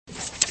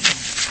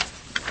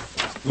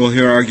We'll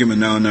hear argument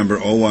now number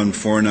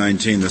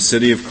 01419, the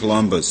City of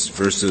Columbus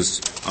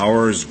versus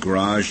Ours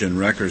Garage and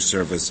Wrecker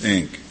Service,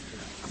 Inc.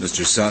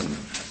 Mr. Sutton.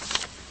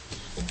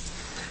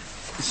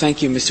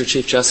 Thank you, Mr.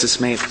 Chief Justice.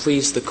 May it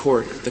please the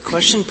Court. The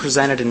question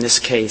presented in this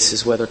case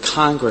is whether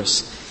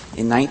Congress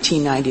in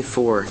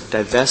 1994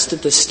 divested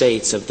the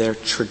states of their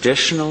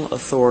traditional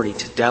authority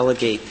to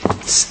delegate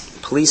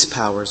police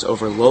powers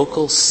over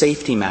local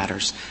safety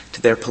matters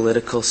to their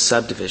political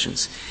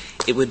subdivisions.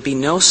 It would be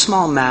no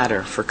small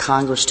matter for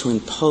Congress to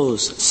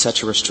impose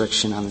such a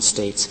restriction on the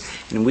states,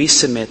 and we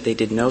submit they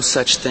did no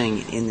such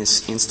thing in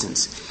this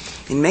instance.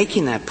 In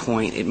making that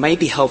point, it might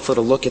be helpful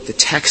to look at the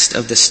text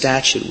of the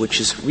statute, which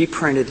is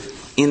reprinted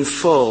in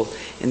full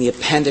in the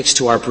appendix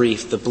to our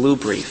brief, the blue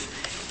brief.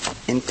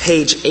 And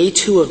page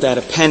A2 of that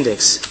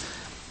appendix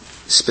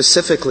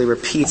specifically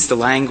repeats the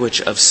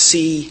language of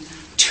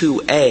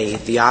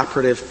C2A, the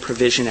operative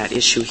provision at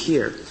issue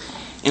here.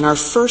 And our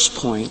first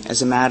point,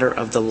 as a matter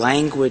of the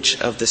language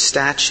of the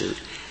statute,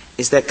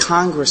 is that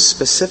Congress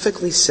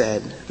specifically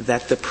said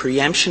that the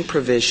preemption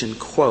provision,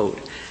 quote,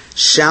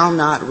 shall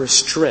not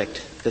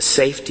restrict the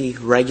safety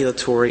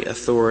regulatory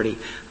authority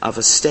of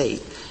a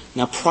state.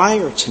 Now, prior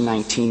to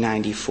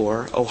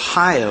 1994,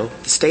 Ohio,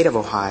 the state of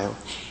Ohio,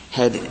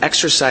 had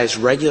exercised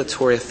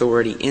regulatory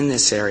authority in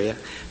this area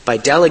by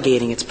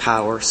delegating its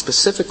power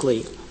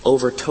specifically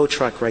over tow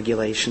truck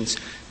regulations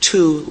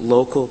to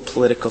local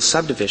political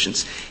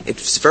subdivisions.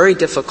 It's very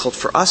difficult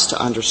for us to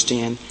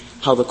understand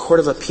how the Court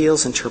of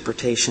Appeals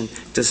interpretation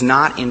does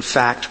not, in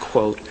fact,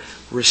 quote,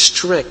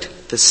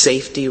 restrict the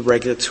safety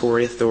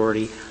regulatory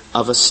authority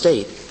of a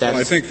state. Well,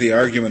 I think the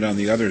argument on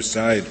the other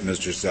side,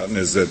 Mr. Sutton,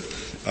 is that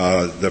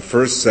the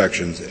first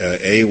section,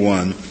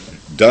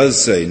 A1,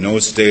 does say no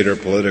state or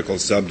political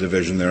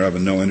subdivision thereof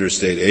and no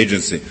interstate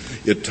agency.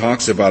 It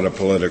talks about a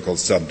political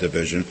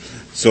subdivision,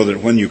 so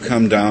that when you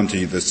come down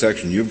to the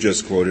section you've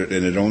just quoted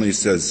and it only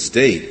says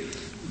state,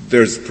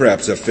 there's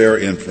perhaps a fair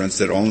inference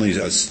that only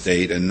a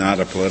state and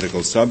not a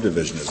political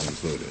subdivision is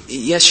included.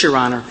 Yes, Your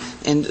Honor.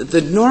 And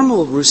the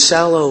normal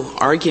Russello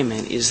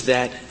argument is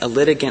that a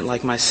litigant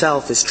like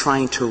myself is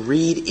trying to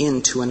read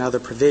into another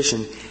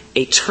provision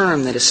a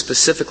term that is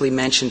specifically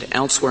mentioned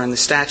elsewhere in the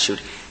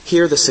statute.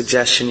 Here the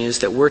suggestion is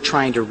that we're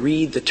trying to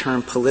read the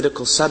term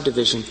political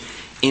subdivision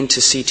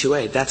into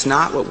C2A. That's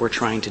not what we're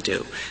trying to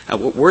do.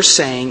 What we're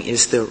saying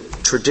is the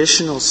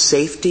traditional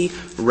safety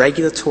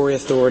regulatory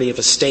authority of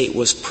a state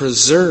was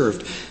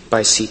preserved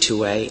by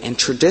C2A, and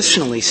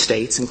traditionally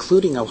states,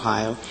 including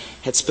Ohio,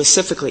 had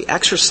specifically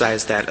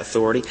exercised that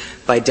authority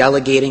by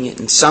delegating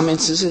it in some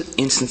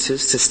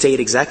instances to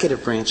state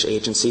executive branch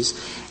agencies,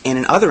 and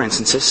in other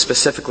instances,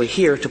 specifically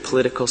here, to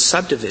political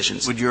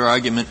subdivisions. Would your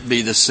argument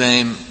be the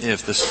same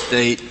if the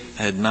state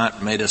had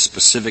not made a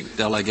specific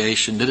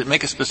delegation? Did it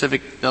make a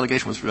specific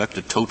delegation with respect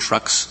to tow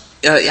trucks?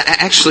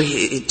 Actually,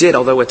 it did,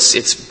 although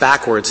it's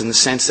backwards in the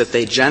sense that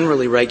they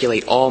generally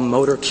regulate all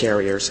motor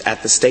carriers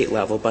at the state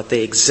level, but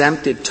they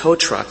exempted tow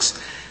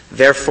trucks,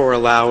 therefore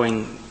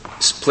allowing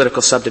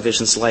political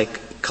subdivisions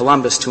like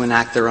Columbus to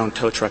enact their own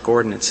tow truck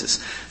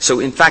ordinances. So,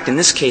 in fact, in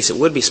this case, it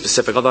would be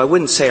specific, although I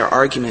wouldn't say our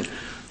argument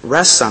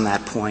rests on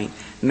that point.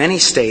 Many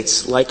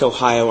states, like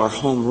Ohio, are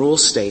home rule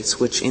states,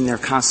 which in their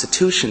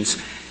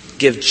constitutions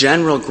give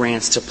general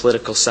grants to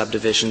political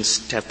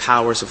subdivisions to have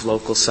powers of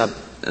local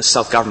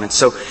self-government.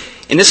 So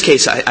in this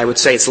case, I would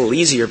say it's a little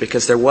easier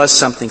because there was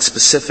something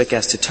specific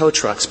as to tow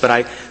trucks, but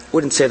I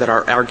wouldn't say that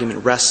our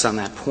argument rests on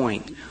that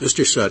point.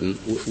 Mr. Sutton,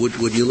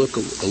 would you look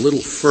a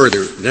little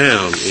further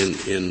down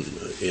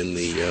in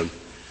the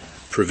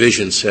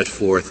provision set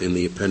forth in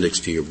the appendix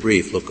to your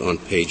brief? Look on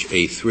page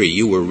A3.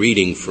 You were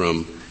reading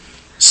from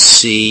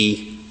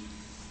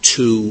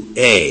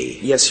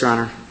C2A. Yes, Your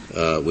Honor.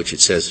 Which it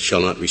says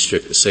shall not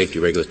restrict the safety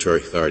regulatory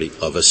authority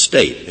of a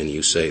state, and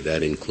you say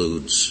that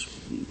includes,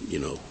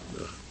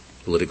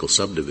 political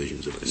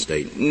subdivisions of the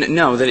state.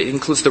 No, that it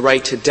includes the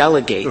right to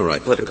delegate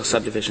right. Political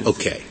subdivisions.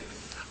 Okay.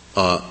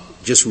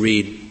 Just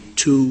read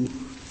two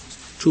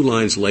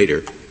lines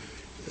later,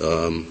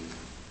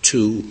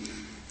 to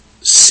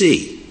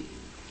C,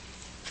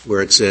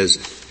 where it says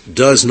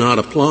does not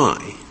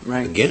apply.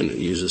 Right. Again, it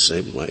uses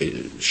the same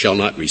way. Shall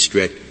not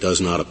restrict,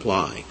 does not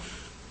apply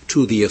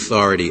to the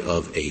authority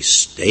of a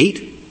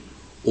state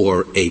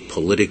or a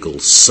political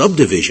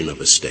subdivision of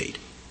a state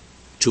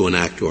to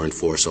enact or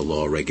enforce a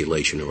law,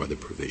 regulation, or other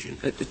provision.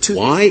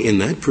 Why in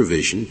that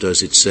provision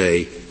does it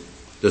say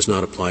does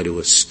not apply to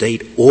a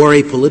state or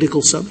a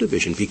political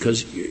subdivision?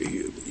 Because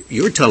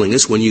you're telling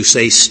us when you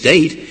say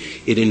state,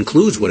 it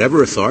includes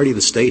whatever authority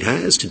the state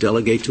has to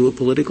delegate to a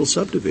political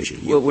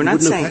subdivision. Well, we're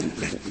not saying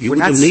you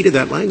wouldn't have needed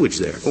that language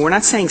there. Well, we're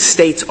not saying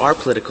states are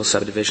political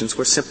subdivisions.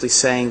 We're simply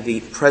saying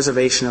the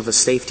preservation of a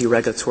safety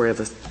regulatory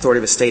authority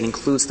of a state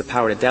includes the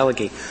power to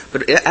delegate.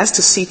 But as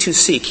to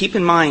C2C, keep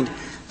in mind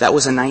that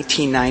was a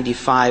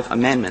 1995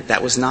 amendment.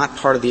 That was not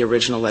part of the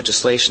original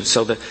legislation.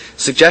 So the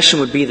suggestion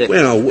would be that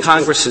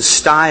Congress's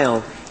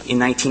style in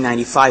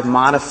 1995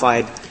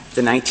 modified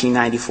the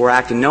 1994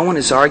 Act, and no one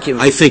is arguing.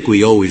 I think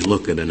we always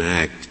look at an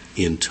act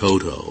in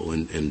toto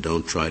and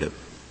don't try to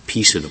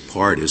piece it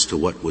apart as to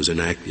what was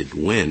enacted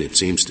when. It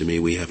seems to me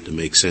we have to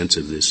make sense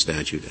of this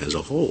statute as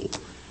a whole.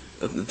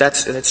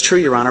 That's true,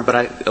 Your Honor,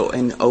 but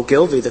in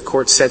Ogilvie, the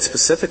Court said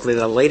specifically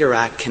that a later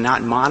act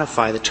cannot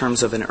modify the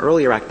terms of an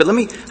earlier act. But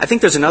I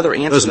think there's another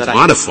answer to that. It doesn't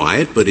modify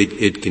it, but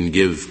it can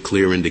give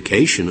clear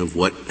indication of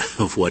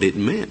what it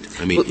meant.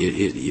 I mean,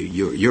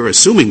 you're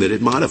assuming that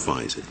it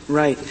modifies it.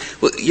 Right.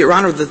 Well, Your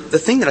Honor, the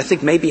thing that I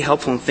think may be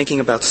helpful in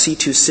thinking about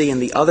C2C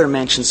and the other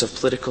mentions of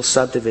political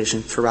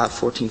subdivision throughout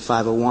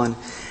 14501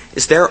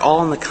 is they're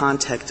all in the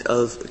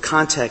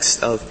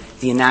context of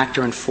the enact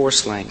or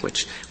enforce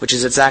language, which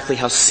is exactly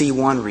how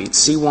C1 reads.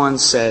 C1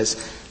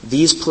 says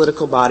these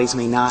political bodies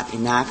may not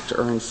enact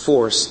or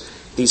enforce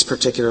these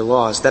particular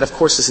laws. That, of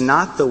course, is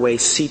not the way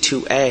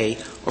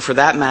C2A, or for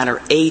that matter,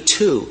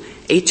 A2.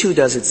 A2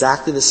 does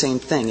exactly the same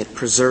thing. It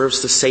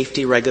preserves the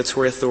safety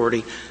regulatory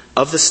authority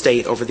of the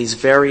state over these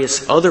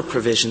various other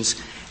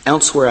provisions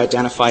elsewhere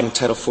identified in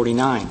Title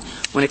 49.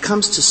 When it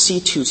comes to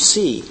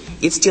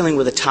C2C, it's dealing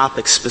with a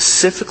topic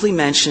specifically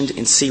mentioned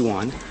in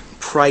C1,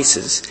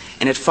 prices,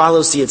 and it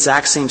follows the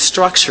exact same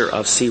structure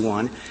of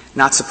C1,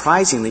 not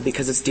surprisingly,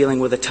 because it's dealing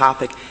with a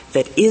topic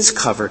that is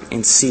covered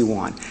in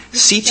C1.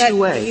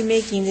 C2A. Are you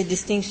making the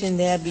distinction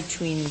there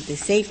between the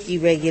safety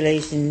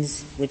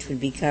regulations, which would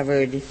be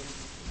covered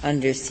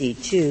under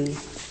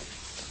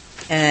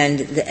C2, and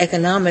the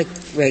economic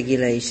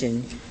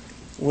regulation,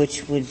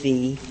 which would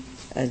be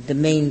the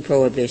main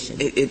prohibition?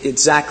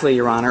 Exactly,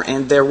 Your Honor.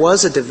 And there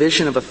was a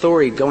division of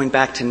authority going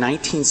back to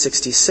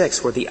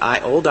 1966 where the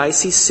old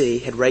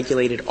ICC had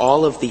regulated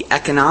all of the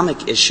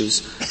economic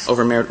issues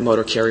over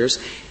motor carriers,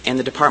 and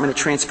the Department of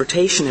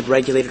Transportation had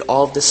regulated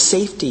all of the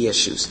safety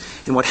issues.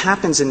 And what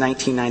happens in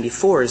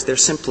 1994 is they're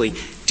simply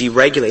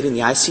deregulating.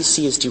 The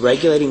ICC is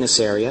deregulating this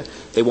area.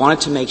 They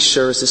wanted to make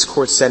sure, as this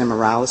Court said in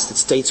Morales, that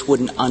states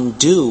wouldn't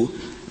undo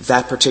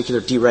that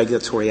particular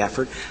deregulatory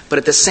effort. But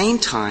at the same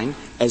time,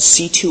 as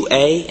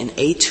C2A and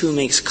A2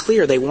 makes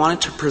clear, they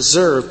wanted to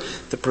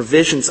preserve the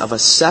provisions of a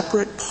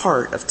separate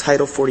part of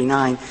Title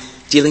 49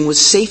 dealing with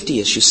safety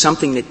issues,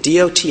 something that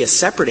DOT, a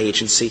separate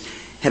agency,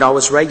 had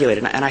always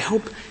regulated. And I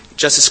hope,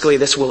 Justice Scalia,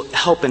 this will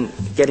help in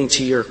getting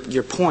to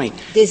your point.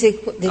 There's a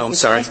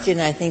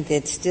question I think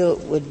that still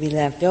would be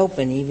left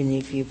open, even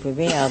if you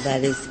prevail,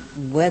 that is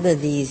whether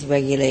these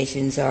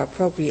regulations are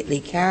appropriately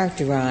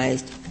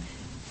characterized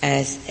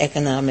as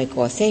economic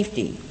or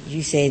safety.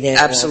 You say they're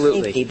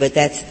Absolutely. Safety, but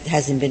that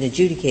hasn't been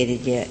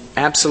adjudicated yet.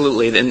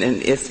 Absolutely.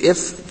 And if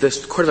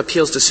the Court of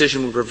Appeals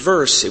decision would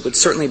reverse, it would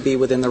certainly be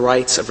within the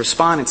rights of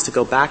respondents to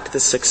go back to the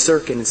Sixth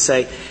Circuit and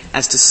say,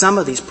 as to some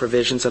of these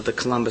provisions of the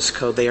Columbus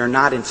Code, they are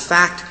not in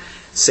fact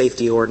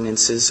safety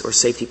ordinances or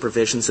safety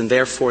provisions, and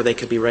therefore they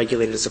could be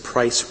regulated as a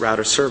price, route,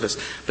 or service.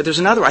 But there's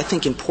another, I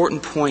think,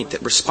 important point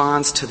that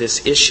responds to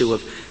this issue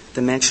of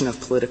the mention of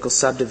political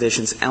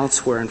subdivisions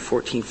elsewhere in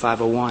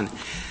 14501.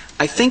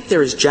 I think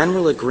there is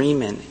general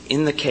agreement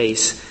in the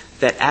case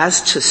that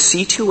as to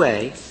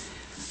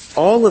C2A,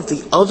 all of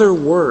the other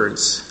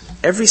words,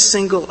 every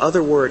single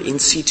other word in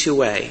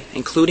C2A,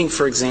 including,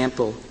 for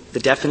example, the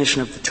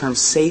definition of the term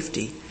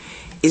safety,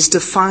 is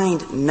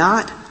defined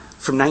not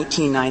from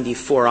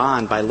 1994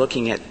 on by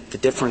looking at the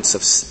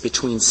difference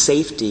between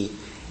safety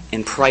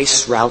and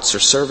price, routes, or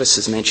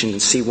services mentioned in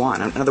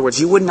C1. In other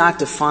words, you would not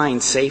define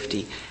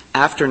safety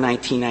after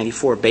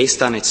 1994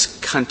 based on its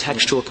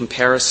contextual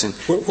comparison.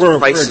 Where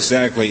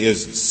exactly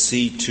is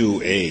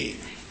C2A?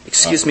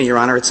 Excuse me, Your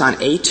Honor. It's on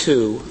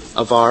A2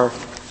 of our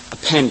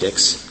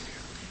appendix,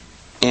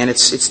 and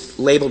it's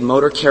labeled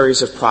motor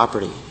carriers of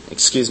property.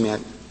 Excuse me, I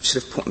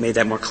should have made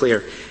that more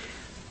clear.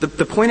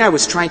 The point I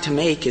was trying to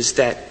make is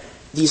that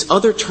these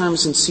other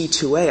terms in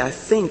C2A, I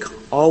think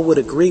all would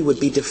agree,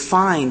 would be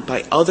defined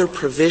by other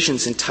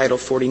provisions in Title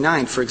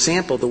 49. For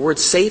example, the word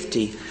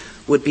safety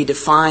would be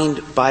defined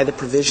by the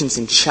provisions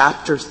in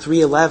Chapter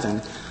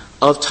 311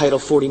 of Title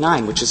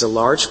 49, which is a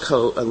large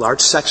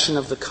section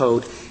of the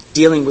code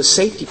dealing with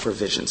safety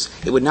provisions.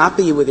 It would not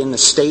be within the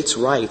state's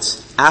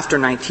rights after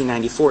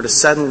 1994 to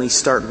suddenly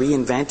start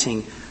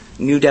reinventing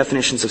new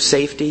definitions of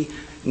safety,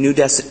 new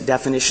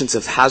definitions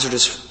of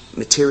hazardous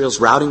materials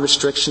routing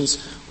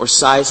restrictions, or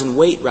size and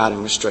weight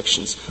routing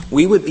restrictions.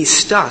 We would be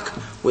stuck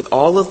with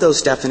all of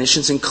those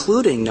definitions,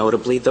 including,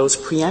 notably, those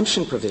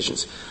preemption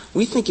provisions.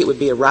 We think it would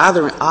be a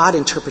rather odd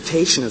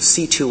interpretation of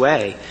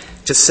C2A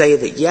to say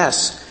that,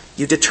 yes,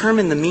 you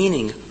determine the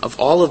meaning of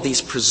all of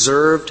these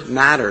preserved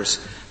matters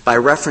by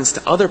reference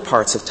to other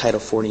parts of Title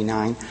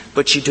 49,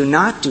 but you do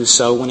not do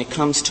so when it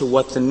comes to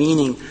what the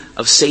meaning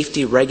of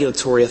safety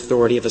regulatory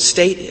authority of a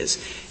state is.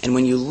 And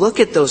when you look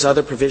at those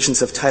other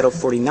provisions of Title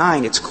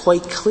 49, it's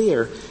quite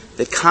clear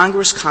that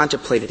Congress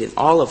contemplated in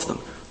all of them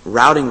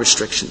routing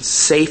restrictions,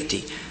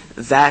 safety,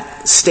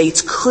 that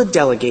states could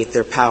delegate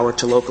their power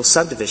to local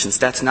subdivisions.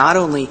 That's not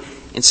only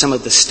in some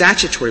of the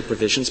statutory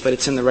provisions, but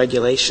it's in the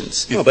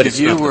regulations. No, but it's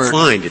not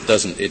defined.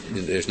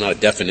 There's not a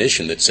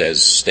definition that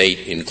says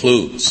state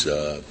includes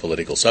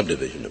political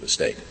subdivision of a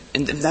state.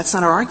 And that's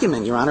not our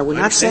argument, Your Honor. We're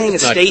not saying a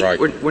state.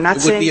 We're not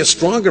saying. It would be a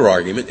stronger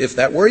argument if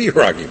that were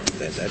your argument.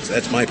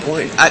 That's my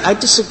point. I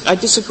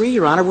disagree,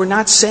 Your Honor. We're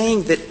not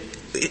saying that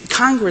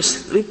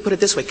Congress, let me put it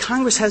this way,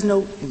 Congress has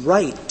no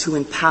right to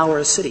empower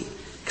a city.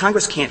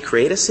 Congress can't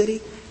create a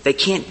city. They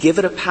can't give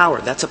it a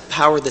power. That's a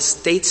power the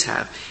states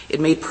have. It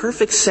made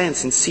perfect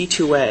sense in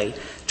C2A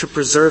to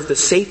preserve the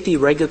safety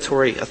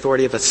regulatory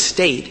authority of a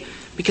state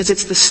because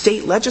it's the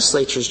state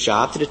legislature's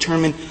job to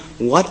determine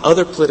what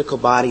other political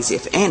bodies,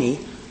 if any,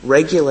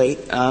 regulate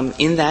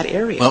in that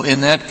area. Well,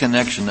 in that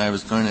connection, I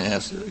was going to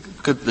ask,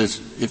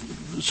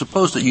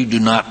 suppose that you do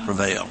not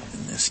prevail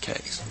in this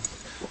case,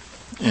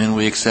 and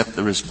we accept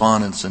the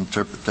respondent's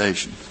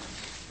interpretation.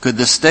 Could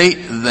the state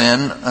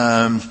then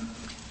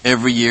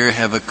every year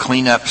have a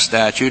cleanup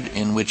statute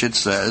in which it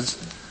says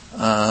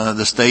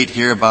the state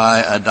hereby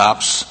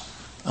adopts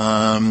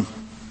or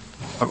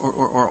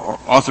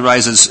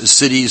authorizes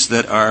cities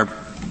that are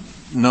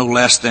no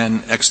less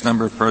than X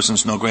number of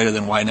persons, no greater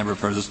than Y number of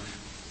persons,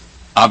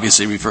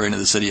 obviously referring to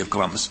the city of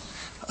Columbus,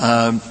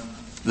 that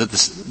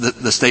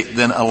the state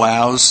then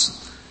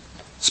allows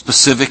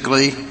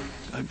specifically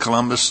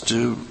Columbus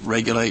to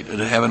regulate,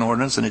 to have an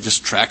ordinance, and it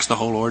just tracks the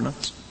whole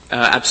ordinance?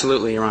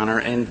 Absolutely, Your Honor.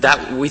 And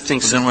that we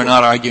think then we're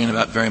not arguing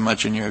about very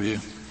much in your view.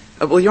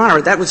 Well, Your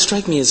Honor, that would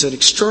strike me as an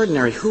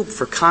extraordinary hoop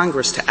for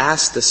Congress to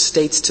ask the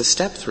states to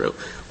step through.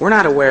 We're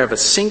not aware of a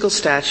single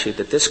statute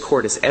that this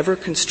Court has ever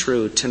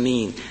construed to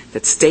mean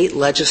that state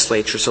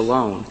legislatures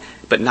alone,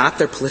 but not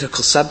their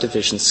political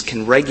subdivisions,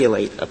 can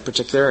regulate a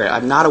particular area.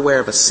 I'm not aware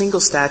of a single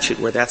statute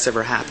where that's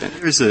ever happened.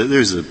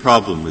 There's a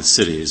problem with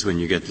cities when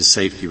you get to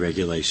safety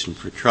regulation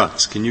for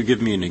trucks. Can you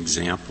give me an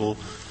example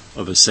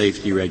of a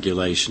safety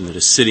regulation that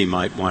a city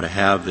might want to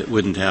have that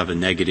wouldn't have a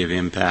negative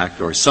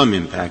impact or some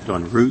impact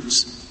on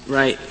routes?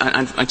 Right.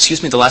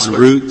 Excuse me, the last on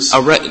word. Routes?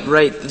 Oh, right.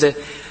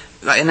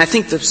 And I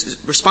think the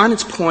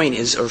respondent's point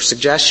is, or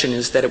suggestion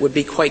is, that it would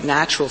be quite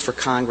natural for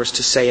Congress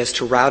to say as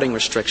to routing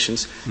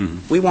restrictions,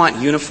 we want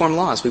uniform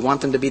laws. We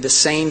want them to be the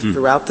same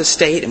throughout the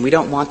state, and we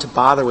don't want to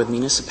bother with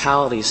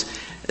municipalities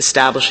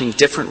establishing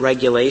different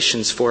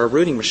regulations for a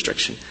routing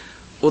restriction.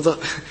 Well,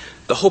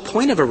 the whole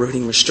point of a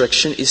routing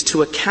restriction is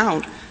to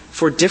account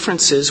for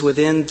differences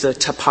within the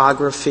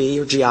topography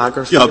or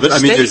geography of the state. Yeah, but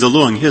I mean, there's a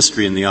long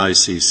history in the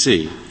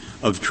ICC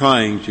of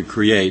trying to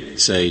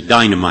create, say,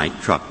 dynamite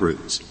truck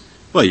routes.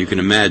 Well, you can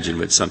imagine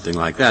what something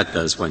like that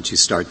does once you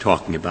start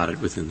talking about it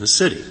within the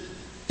city.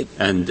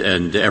 And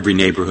every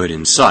neighborhood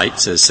in sight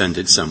says send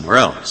it somewhere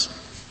else.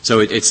 So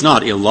it's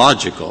not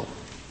illogical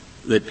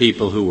that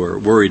people who are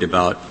worried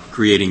about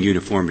creating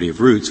uniformity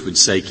of routes would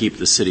say keep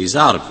the cities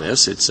out of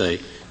this. It's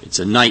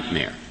a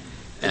nightmare.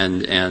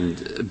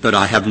 But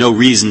I have no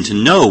reason to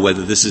know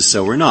whether this is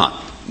so or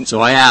not.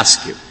 So I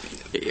ask you,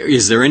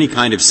 is there any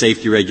kind of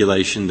safety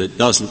regulation that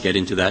doesn't get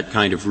into that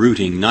kind of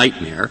routing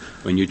nightmare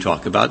when you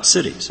talk about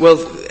cities? Well,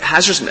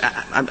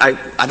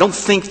 I don't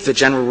think the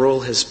general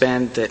rule has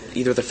been that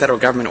either the federal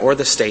government or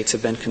the states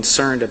have been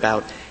concerned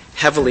about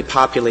heavily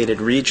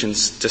populated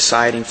regions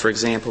deciding, for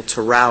example,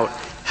 to route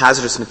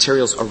hazardous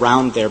materials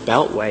around their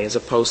beltway as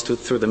opposed to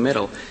through the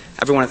middle.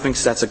 Everyone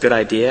thinks that's a good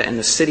idea, and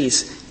the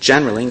cities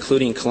generally,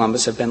 including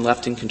Columbus, have been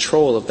left in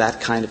control of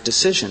that kind of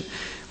decision,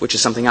 which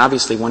is something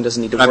obviously one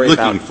doesn't need to worry about.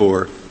 I'm looking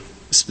for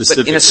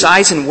specifically. But in a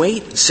size and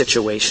weight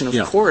situation,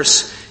 of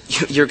course,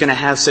 you're going to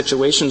have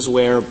situations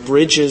where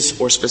bridges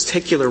or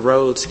particular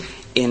roads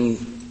in,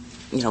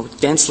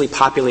 densely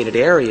populated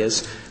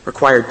areas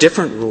require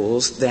different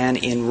rules than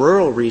in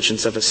rural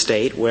regions of a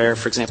state where,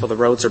 for example, the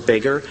roads are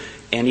bigger,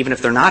 and even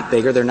if they're not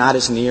bigger, they're not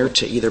as near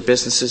to either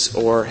businesses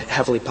or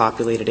heavily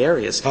populated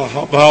areas.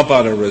 How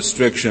about a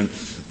restriction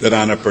that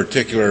on a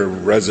particular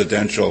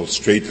residential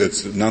street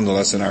that's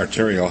nonetheless an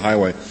arterial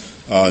highway,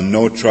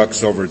 no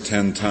trucks over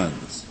 10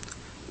 tons?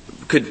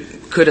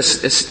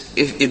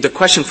 The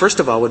question, first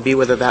of all, would be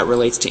whether that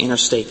relates to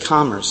interstate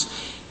commerce.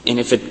 And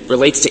if it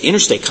relates to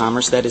interstate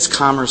commerce, that is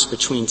commerce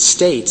between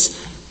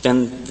states,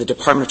 then the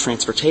Department of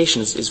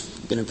Transportation is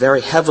going to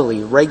very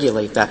heavily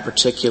regulate that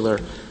particular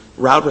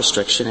route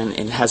restriction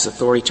and has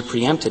authority to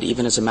preempt it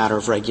even as a matter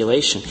of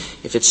regulation.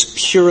 If it's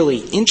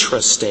purely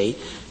intrastate,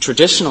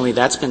 traditionally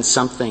that's been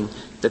something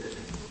that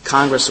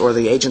Congress or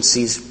the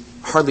agencies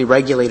hardly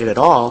regulated at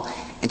all,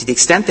 and to the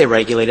extent they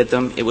regulated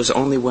them, it was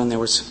only when there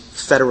was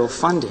federal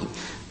funding.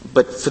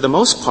 But for the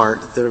most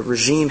part, the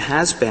regime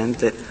has been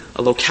that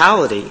a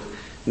locality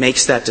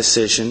makes that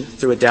decision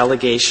through a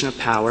delegation of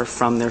power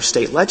from their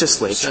state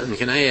legislature. Sutton,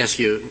 can I ask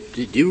you,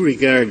 do you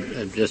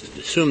regard, just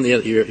assume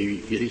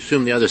you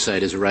assume the other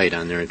side is right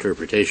on their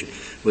interpretation,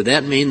 would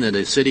that mean that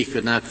a city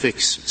could not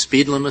fix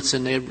speed limits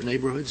in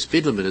neighborhoods?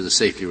 Speed limit is a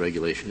safety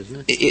regulation,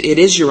 isn't it? It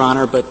is, Your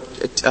Honor, but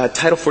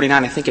Title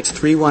 49, I think it's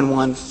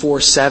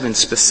 31147,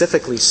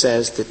 specifically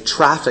says that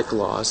traffic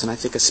laws, and I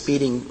think a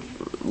speeding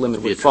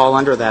limit would fall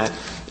under that,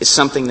 is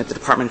something that the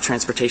Department of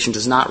Transportation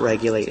does not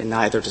regulate, and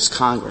neither does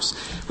Congress,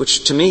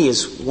 which to me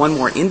is one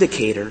more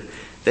indicator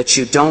that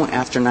you don't,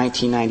 after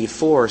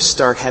 1994,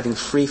 start having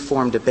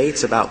free-form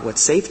debates about what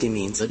safety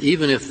means. But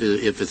even if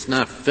it's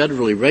not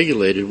federally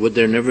regulated, would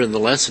there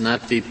nevertheless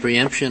not be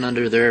preemption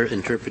under their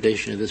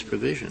interpretation of this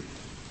provision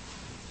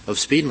of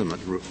speed limit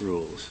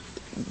rules?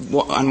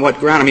 On what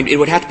ground? I mean, it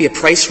would have to be a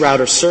price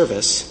route or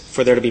service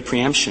for there to be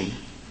preemption.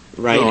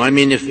 right? No, I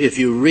mean, if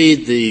you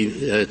read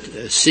the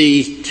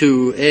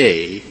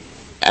C2A,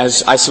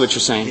 as I see what you're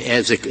saying,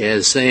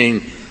 as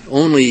saying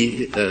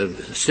only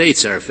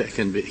states are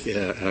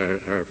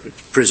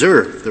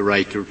preserve the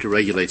right to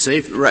regulate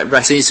safety. Right.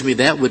 It seems to me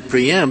that would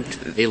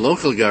preempt a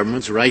local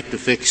government's right to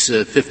fix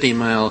a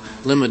 15-mile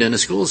limit in a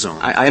school zone.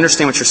 I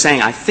understand what you're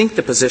saying. I think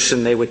the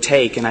position they would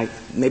take, and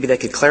maybe they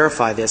could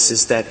clarify this,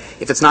 is that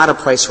if it's not a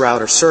price,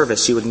 route, or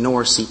service, you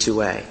ignore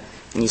C2A,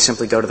 and you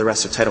simply go to the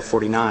rest of Title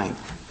 49.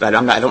 But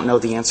I don't know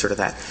the answer to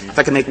that. If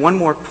I can make one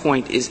more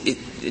point,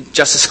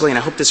 Justice Scalia, and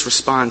I hope this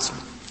responds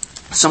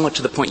somewhat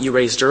to the point you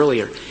raised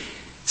earlier.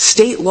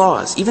 State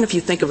laws, even if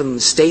you think of them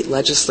as state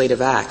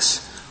legislative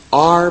acts,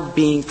 are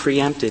being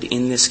preempted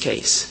in this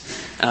case.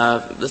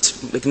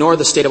 Let's ignore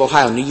the state of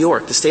Ohio. New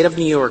York. The state of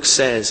New York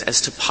says,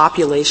 as to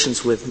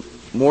populations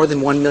with more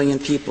than 1 million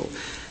people,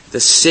 the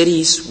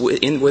cities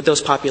with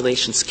those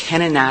populations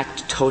can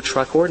enact tow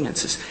truck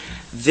ordinances.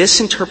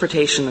 This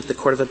interpretation that the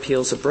Court of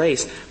Appeals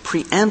embraced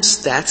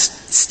preempts that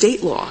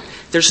state law.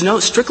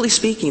 Strictly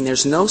speaking,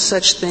 there's no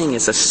such thing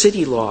as a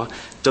city law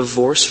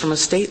divorced from a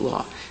state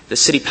law. The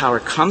city power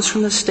comes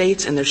from the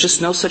states, and there's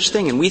just no such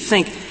thing. And we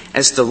think,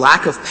 as the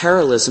lack of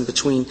parallelism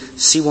between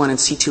C1 and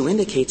C2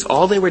 indicates,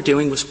 all they were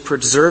doing was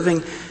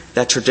preserving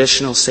that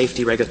traditional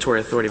safety regulatory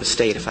authority of a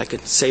state. If I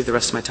could save the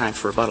rest of my time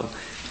for rebuttal,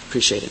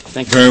 appreciate it.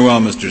 Thank you. Very well,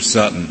 Mr.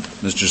 Sutton.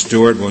 Mr.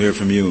 Stewart, we'll hear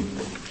from you.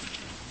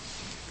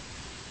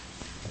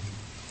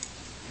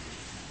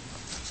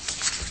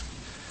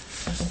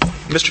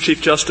 Mr.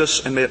 Chief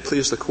Justice, and may it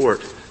please the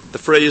Court, the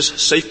phrase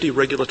safety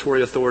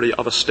regulatory authority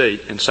of a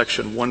state in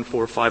Section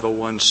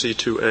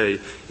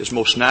 14501C2A is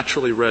most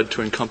naturally read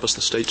to encompass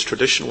the state's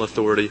traditional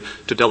authority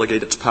to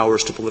delegate its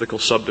powers to political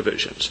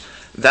subdivisions.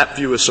 That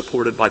view is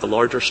supported by the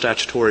larger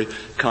statutory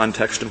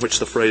context in which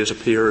the phrase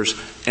appears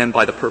and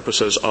by the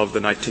purposes of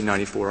the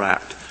 1994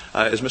 Act.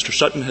 As Mr.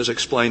 Sutton has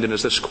explained and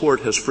as this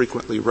Court has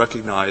frequently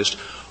recognized,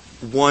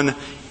 one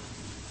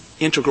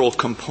integral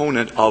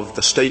component of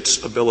the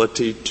state's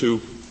ability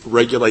to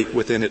regulate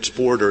within its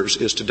borders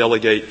is to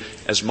delegate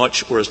as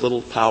much or as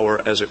little power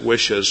as it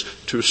wishes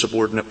to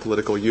subordinate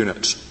political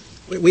units.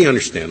 We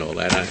understand all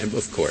that,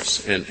 of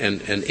course. And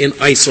in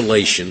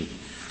isolation,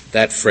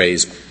 that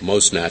phrase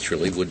most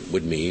naturally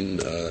would mean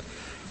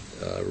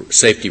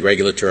safety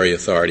regulatory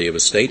authority of a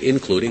state,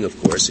 including, of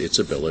course, its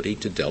ability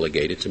to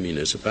delegate it to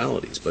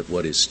municipalities. But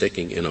what is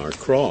sticking in our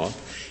craw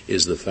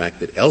is the fact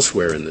that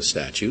elsewhere in the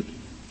statute,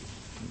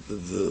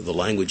 the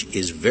language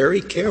is very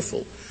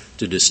careful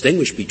to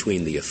distinguish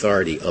between the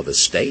authority of a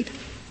state,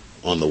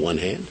 on the one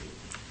hand,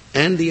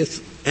 and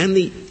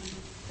the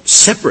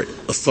separate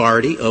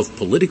authority of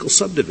political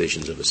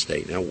subdivisions of a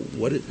state. Now,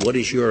 what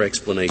is your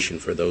explanation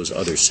for those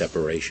other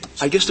separations?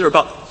 I guess there are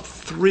about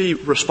three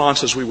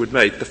responses we would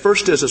make. The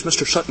first is, as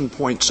Mr. Sutton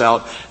points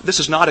out, this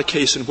is not a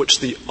case in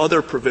which the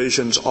other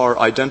provisions are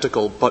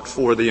identical but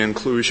for the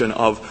inclusion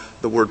of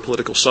the word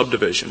political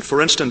subdivision.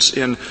 For instance,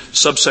 in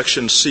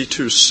subsection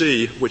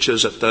C2C, which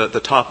is at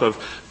the top of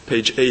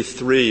page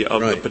A3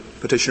 of the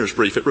petitioner's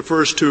brief, it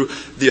refers to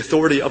the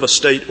authority of a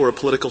state or a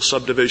political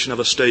subdivision of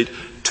a state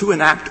to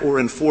enact or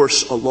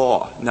enforce a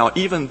law. Now,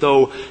 even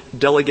though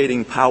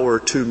delegating power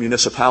to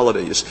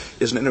municipalities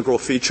is an integral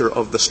feature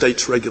of the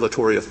state's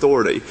regulatory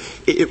authority,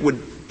 it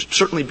would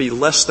certainly be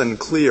less than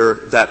clear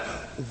that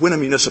when a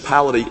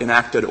municipality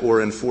enacted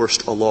or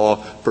enforced a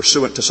law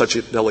pursuant to such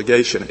a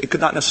delegation, it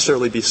could not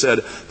necessarily be said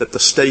that the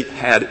state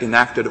had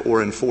enacted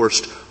or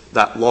enforced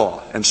that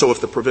law. And so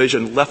if the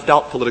provision left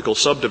out political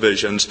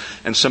subdivisions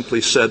and simply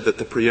said that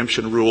the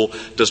preemption rule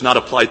does not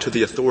apply to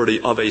the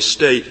authority of a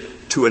state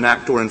to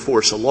enact or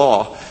enforce a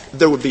law,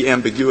 there would be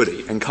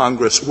ambiguity. And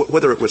Congress,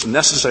 whether it was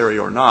necessary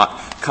or not,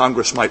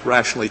 Congress might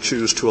rationally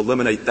choose to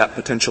eliminate that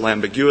potential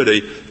ambiguity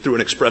through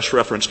an express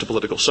reference to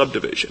political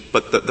subdivision.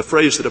 But the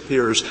phrase that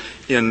appears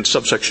in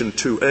subsection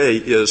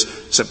 2A is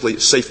simply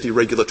safety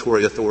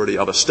regulatory authority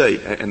of a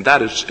state. And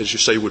that is, as you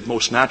say, would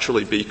most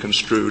naturally be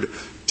construed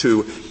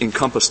to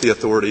encompass the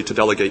authority to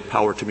delegate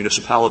power to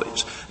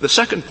municipalities. The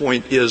second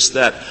point is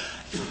that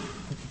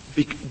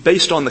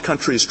based on the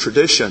country's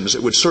traditions,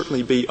 it would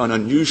certainly be an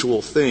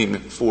unusual thing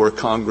for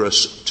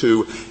Congress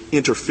to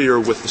interfere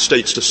with the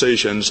state's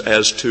decisions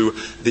as to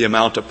the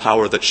amount of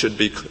power that should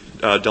be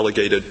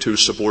delegated to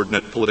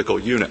subordinate political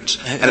units.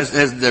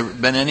 Has there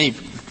been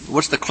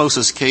what's the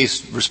closest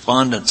case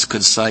respondents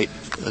could cite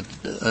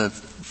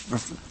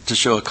to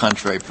show a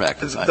contrary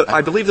practice?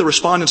 I believe the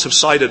respondents have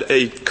cited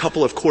a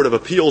couple of Court of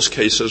Appeals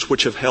cases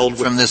which have held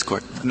from this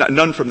Court.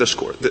 None from this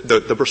Court.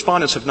 The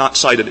respondents have not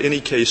cited any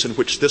case in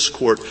which this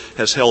Court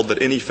has held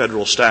that any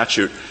federal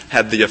statute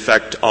had the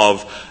effect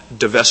of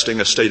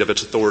divesting a state of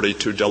its authority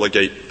to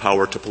delegate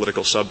power to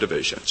political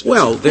subdivisions.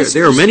 Well,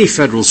 there are many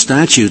federal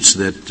statutes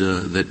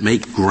that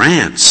make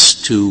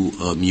grants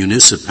to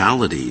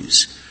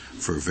municipalities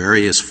for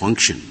various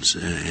functions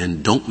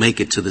and don't make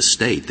it to the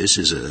state. This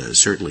is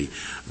certainly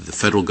the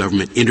federal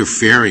government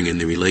interfering in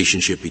the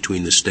relationship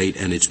between the state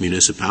and its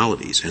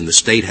municipalities. And the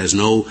state has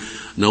no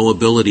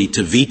ability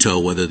to veto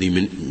whether the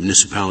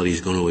municipality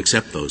is going to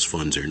accept those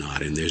funds or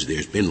not. And there's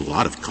been a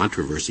lot of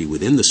controversy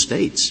within the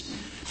states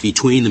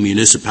between the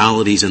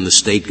municipalities and the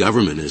state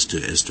government as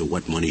to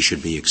what money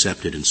should be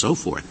accepted and so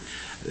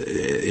forth.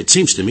 It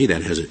seems to me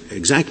that has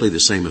exactly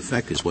the same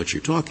effect as what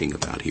you're talking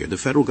about here. The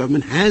federal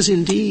government has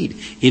indeed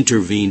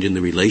intervened in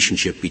the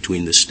relationship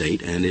between the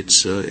state and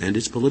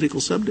its political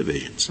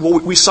subdivisions. Well,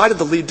 we cited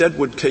the Lee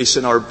Deadwood case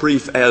in our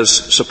brief as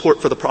support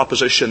for the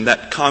proposition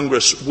that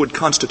Congress would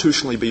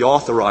constitutionally be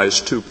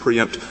authorized to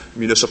preempt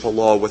municipal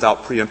law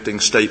without preempting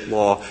state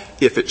law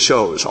if it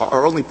chose.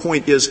 Our only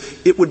point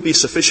is it would be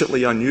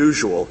sufficiently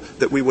unusual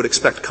that we would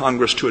expect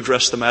Congress to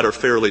address the matter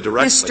fairly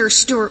directly. Mr.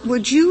 Stewart,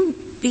 would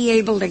you be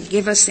able to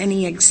give us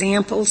any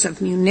examples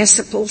of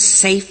municipal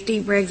safety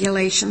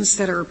regulations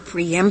that are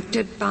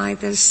preempted by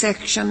this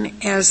section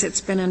as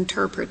it's been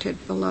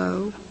interpreted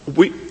below?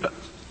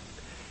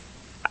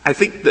 I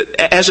think that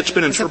as it's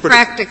been interpreted,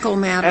 practical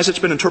matter. As it's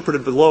been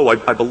interpreted below,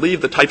 I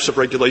believe the types of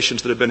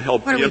regulations that have been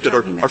held preempted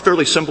are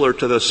fairly similar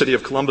to the City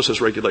of Columbus's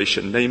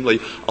regulation, namely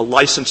a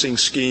licensing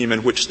scheme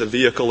in which the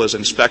vehicle is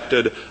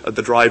inspected,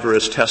 the driver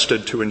is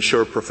tested to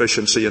ensure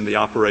proficiency in the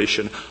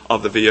operation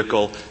of the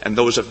vehicle, and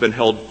those have been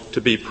held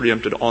to be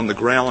preempted on the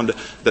ground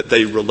that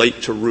they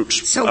relate to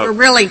routes. So we're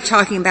really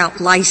talking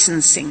about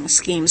licensing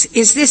schemes.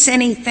 Is this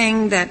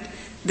anything that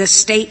the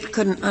state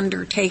couldn't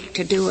undertake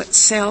to do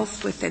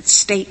itself with its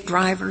state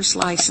driver's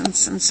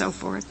license and so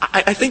forth?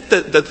 I think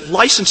that the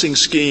licensing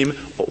scheme,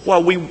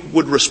 while we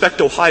would respect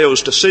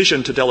Ohio's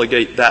decision to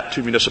delegate that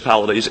to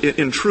municipalities,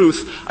 in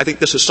truth, I think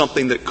this is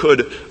something that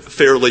could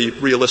fairly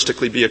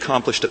realistically be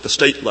accomplished at the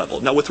state level.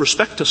 Now, with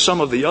respect to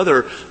some of the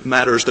other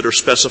matters that are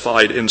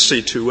specified in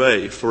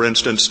C2A, for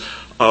instance,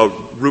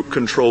 route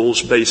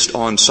controls based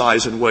on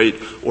size and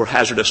weight or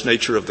hazardous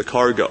nature of the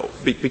cargo,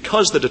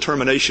 because the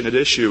determination at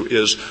issue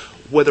is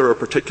whether a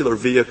particular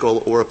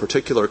vehicle or a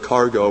particular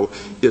cargo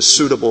is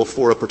suitable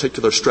for a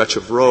particular stretch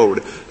of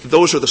road,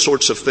 those are the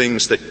sorts of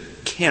things that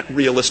can't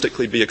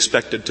realistically be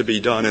expected to be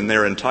done in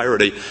their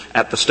entirety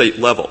at the state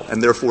level,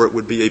 and therefore it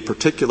would be a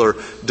particular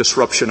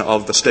disruption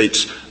of the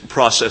state's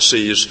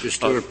processes. Mr.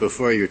 Stewart,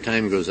 before your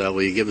time goes out,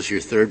 will you give us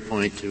your third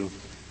point, too?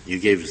 You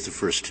gave us the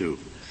first two.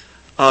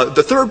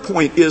 The third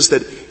point is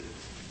that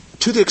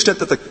to the extent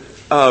that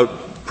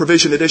the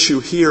provision at issue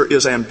here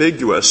is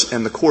ambiguous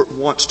and the Court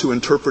wants to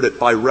interpret it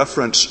by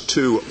reference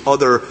to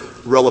other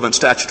relevant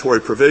statutory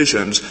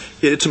provisions,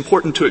 it's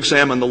important to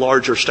examine the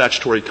larger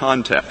statutory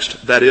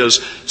context. That is,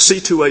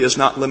 C2A is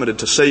not limited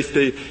to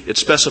safety. It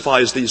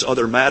specifies these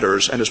other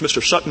matters, and as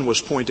Mr. Sutton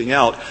was pointing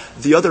out,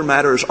 the other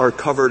matters are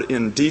covered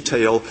in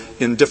detail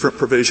in different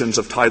provisions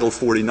of Title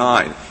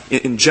 49.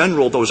 In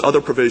general, those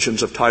other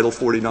provisions of Title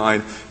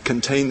 49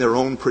 contain their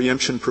own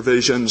preemption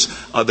provisions.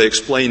 They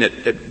explain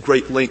at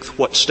great length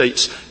what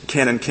states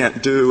can and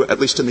can't do,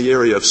 at least in the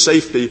area of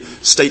safety.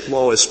 State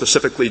law is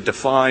specifically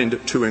defined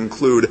to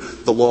include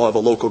the law of a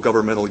local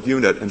governmental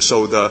unit, and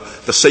so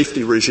the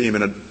safety regime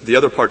in the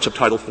other parts of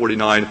Title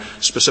 49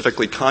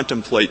 specifically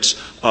contemplates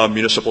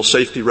municipal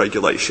safety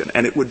regulation.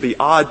 And it would be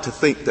odd to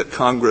think that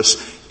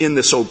Congress, in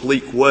this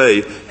oblique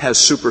way, has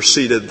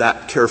superseded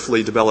that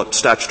carefully developed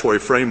statutory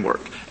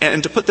framework.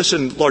 And to put this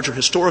in larger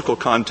historical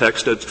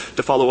context, to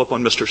follow up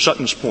on Mr.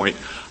 Sutton's point,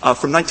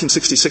 from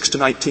 1966 to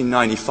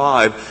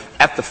 1995,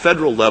 at the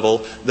federal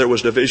level, there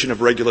was division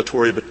of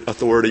regulatory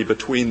authority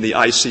between the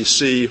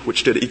ICC,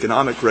 which did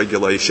economic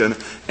regulation,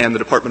 and the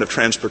Department of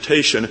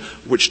Transportation,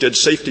 which did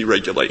safety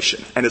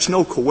regulation. And it's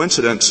no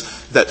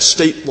coincidence that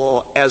state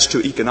law as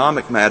to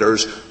economic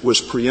matters was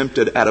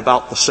preempted at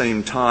about the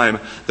same time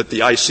that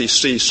the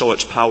ICC saw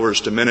its powers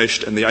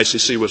diminished and the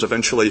ICC was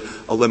eventually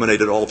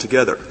eliminated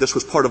altogether. This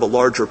was part of a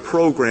larger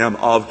program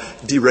of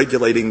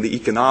deregulating the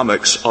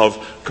economics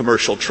of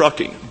commercial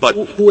trucking. But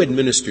who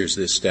administers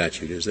this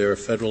statute? Is there a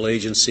federal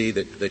agency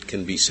that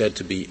can be said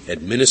to be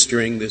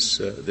administering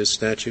this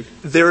statute?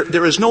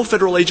 There is no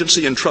federal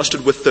agency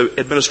entrusted with the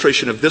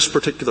administration of this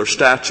particular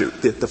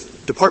statute. The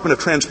Department of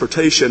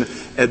Transportation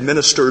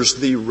administers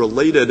the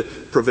related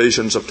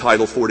provisions of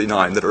Title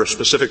 49 that are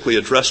specifically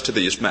addressed to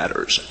these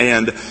matters.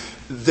 And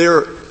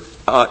their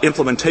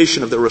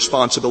implementation of their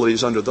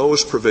responsibilities under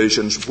those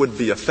provisions would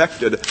be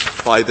affected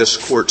by this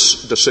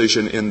Court's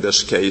decision in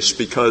this case,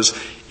 because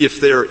if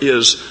there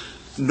is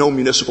no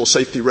municipal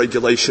safety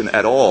regulation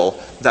at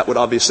all, that would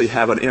obviously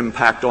have an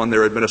impact on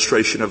their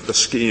administration of the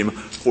scheme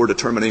for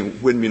determining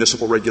when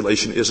municipal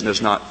regulation is and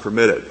is not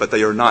permitted. But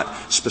they are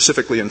not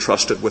specifically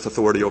entrusted with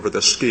authority over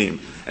this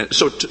scheme. And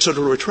so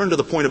to return to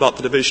the point about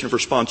the division of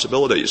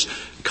responsibilities,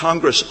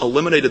 Congress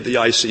eliminated the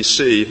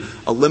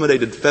ICC,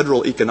 eliminated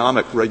federal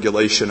economic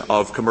regulation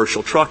of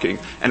commercial trucking,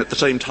 and at the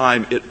same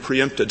time it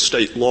preempted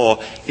state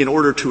law in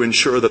order to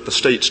ensure that the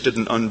states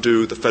didn't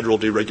undo the federal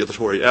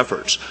deregulatory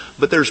efforts.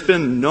 But there's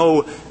been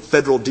no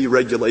federal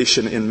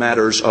deregulation in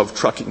matters of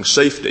trucking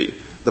safety.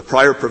 The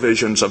prior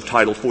provisions of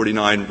Title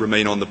 49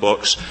 remain on the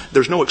books.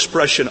 There's no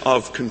expression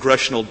of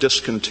congressional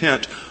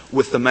discontent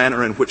with the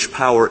manner in which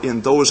power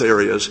in those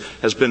areas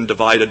has been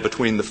divided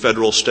between the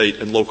federal, state,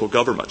 and local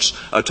governments.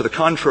 To the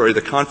contrary,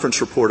 the conference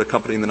report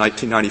accompanying the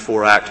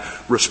 1994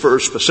 Act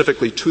refers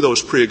specifically to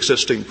those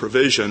pre-existing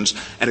provisions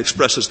and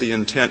expresses the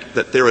intent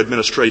that their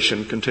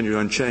administration continue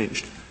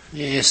unchanged.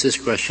 May I ask this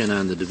question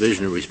on the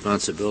division of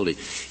responsibility?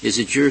 Is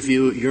it your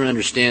view, your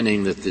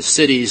understanding that the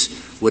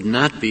cities would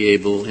not be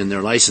able, in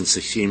their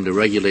licensing scheme, to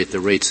regulate the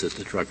rates that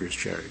the truckers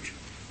charge?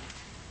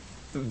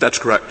 That's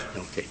correct.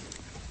 Okay.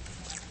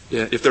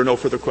 Yeah, if there are no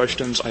further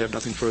questions, I have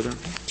nothing further.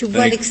 To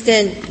what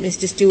extent,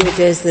 Mr. Stewart,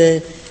 does the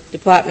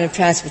Department of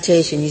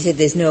Transportation, you said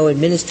there's no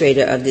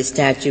administrator of this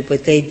statute,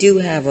 but they do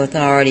have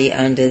authority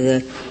under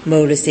the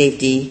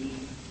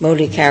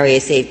Motor Carrier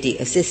Safety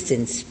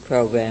Assistance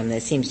Program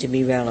that seems to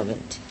be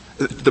relevant?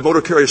 The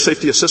Motor Carrier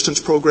Safety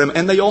Assistance Program,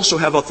 and they also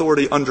have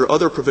authority under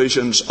other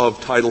provisions of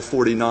Title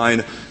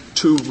 49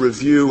 to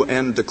review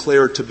and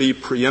declare to be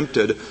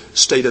preempted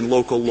state and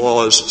local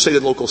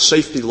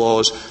safety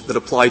laws that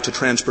apply to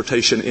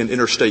transportation in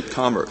interstate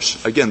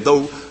commerce. Again,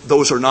 though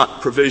those are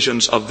not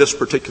provisions of this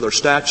particular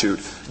statute,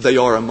 they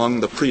are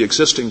among the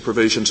pre-existing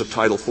provisions of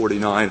Title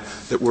 49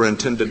 that were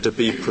intended to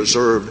be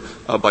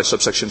preserved by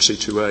subsection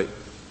C2A.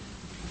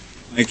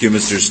 Thank you,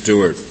 Mr.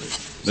 Stewart.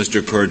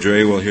 Mr.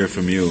 Cordray, we'll hear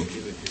from you.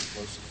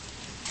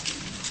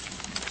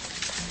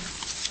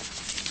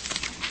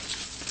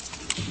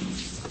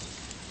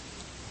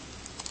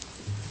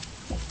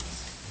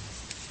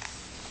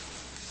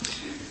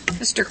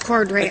 Mr.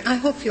 Cordray, I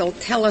hope you'll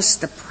tell us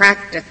the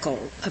practical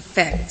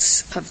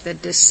effects of the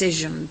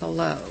decision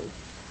below.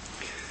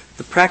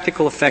 The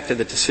practical effect of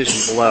the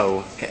decision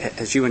below,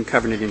 as you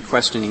uncovered it in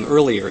questioning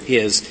earlier,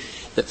 is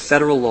that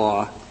federal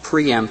law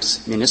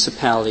preempts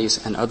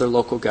municipalities and other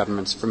local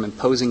governments from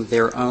imposing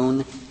their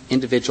own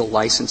individual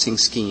licensing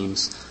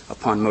schemes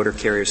upon motor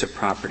carriers of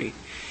property.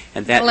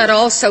 And that it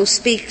also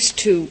speaks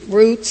to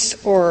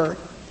routes or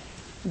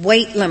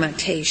weight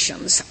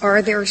limitations.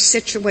 Are there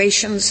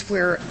situations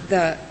where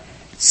the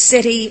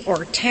city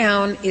or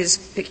town is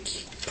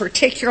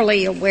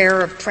particularly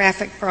aware of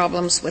traffic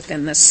problems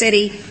within the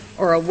city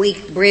or a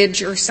weak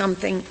bridge or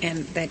something,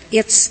 and that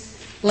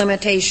its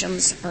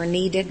limitations are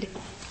needed?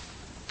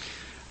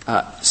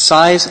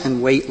 Size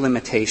and weight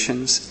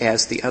limitations,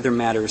 as the other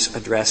matters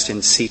addressed in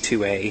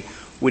C2A,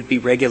 would be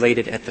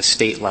regulated at the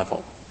state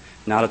level,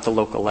 not at the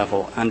local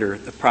level, under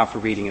the proper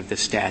reading of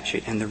this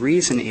statute. And the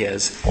reason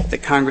is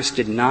that Congress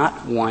did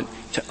not want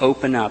to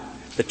open up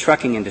the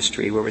trucking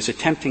industry, where it was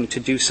attempting to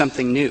do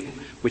something new,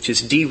 which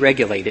is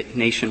deregulate it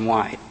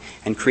nationwide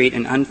and create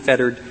an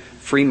unfettered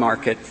free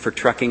market for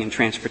trucking and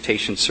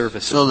transportation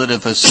services. So that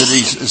if a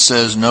city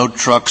says no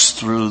trucks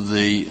through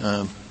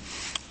the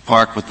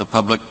park with the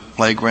public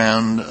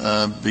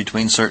playground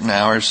between certain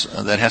hours,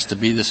 that has to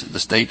be the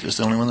state is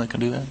the only one that can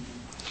do that?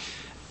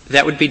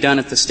 That would be done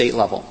at the state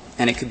level,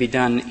 and it could be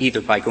done either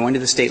by going to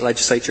the state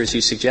legislature, as you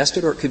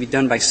suggested, or it could be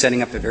done by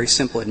setting up a very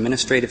simple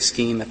administrative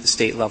scheme at the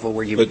state level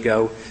where you would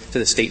go to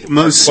the state.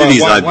 Most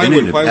cities I've been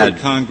in have had. Why would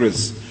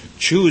Congress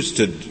choose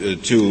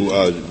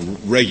to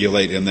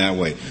regulate in that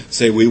way?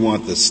 Say we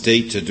want the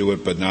state to do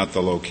it, but not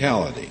the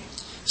locality.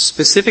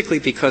 Specifically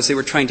because they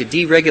were trying to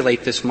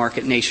deregulate this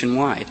market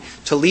nationwide,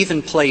 to leave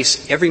in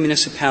place every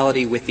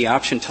municipality with the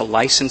option to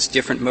license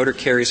different motor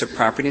carriers of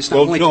property.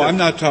 I'm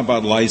not talking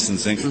about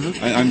licensing.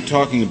 Mm-hmm. I'm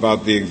talking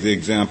about the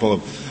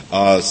example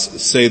of,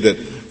 say that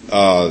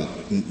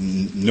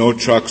no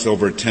trucks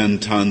over 10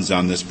 tons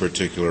on this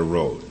particular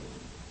road.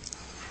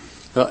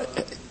 Well,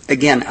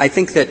 again, I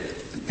think that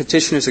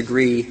petitioners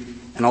agree,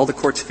 and all the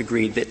courts have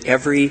agreed, that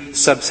every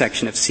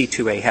subsection of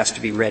C2A has to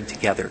be read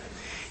together.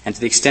 And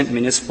to the extent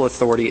municipal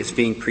authority is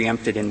being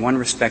preempted in one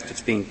respect,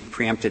 it's being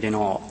preempted in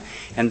all.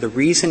 And the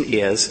reason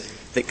is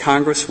that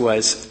Congress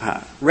was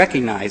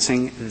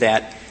recognizing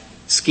that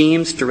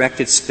schemes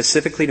directed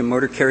specifically to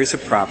motor carriers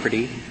of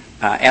property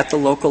at the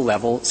local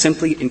level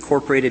simply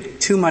incorporated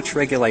too much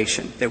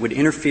regulation that would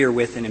interfere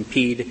with and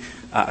impede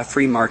a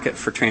free market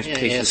for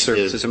transportation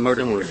services and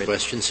motor carriers.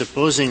 Question.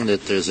 Supposing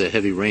that there's a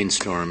heavy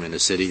rainstorm in a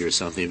city or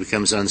something, it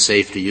becomes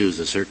unsafe to use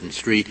a certain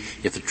street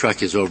if the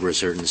truck is over a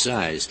certain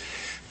size.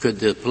 Could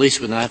the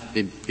police would not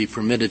be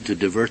permitted to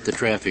divert the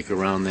traffic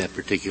around that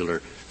particular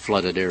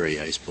flooded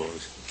area, I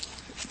suppose?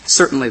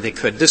 Certainly they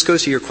could. This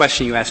goes to your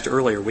question you asked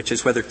earlier, which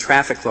is whether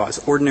traffic laws,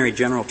 ordinary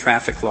general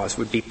traffic laws,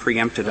 would be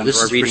preempted under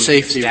our reading of the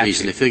statute. This is for safety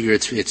reasons. They figure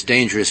it's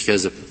dangerous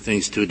because the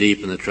thing's too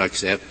deep and the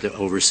trucks have to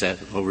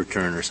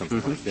overturn or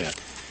something like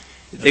that.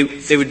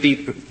 They would be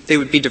diverting. That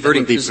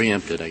would be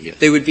preempted, I guess.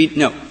 They would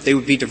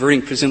be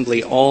diverting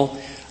presumably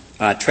all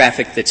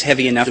traffic that's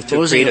heavy enough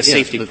to create a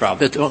safety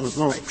problem.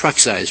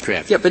 Truck-sized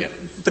traffic. Yeah,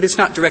 but it's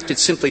not directed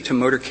simply to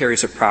motor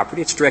carriers of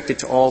property. It's directed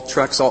to all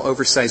trucks, all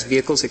oversized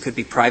vehicles. It could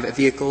be private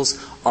vehicles,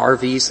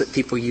 RVs that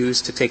people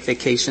use to take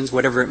vacations,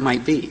 whatever it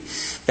might be.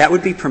 That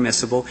would be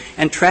permissible.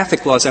 And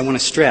traffic laws, I want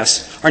to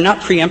stress, are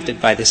not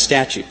preempted by this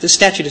statute. This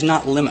statute is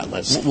not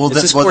limitless. Well,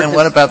 then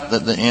what about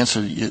the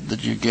answer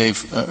that you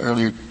gave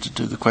earlier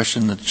to the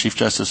question that Chief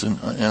Justice and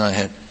I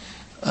had?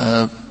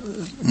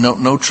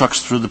 No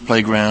trucks through the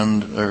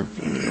playground or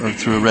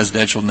through a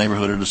residential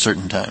neighborhood at a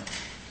certain time.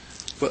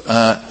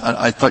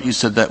 I thought you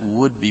said that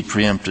would be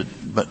preempted,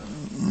 but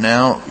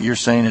now you're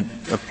saying it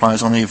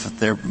applies only if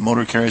they're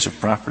motor carriers of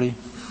property?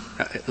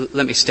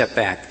 Let me step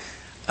back.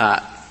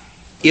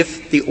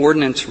 If the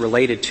ordinance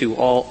related to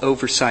all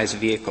oversized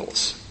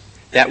vehicles,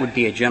 that would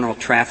be a general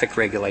traffic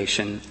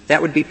regulation.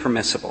 That would be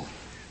permissible.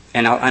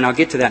 And I'll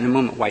get to that in a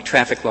moment, why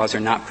traffic laws are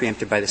not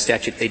preempted by the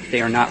statute.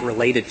 They are not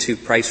related to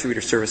price, route,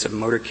 or service of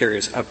motor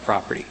carriers of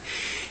property.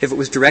 If it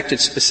was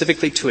directed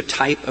specifically to a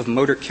type of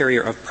motor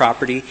carrier of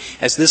property,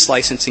 as this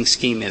licensing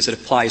scheme is, it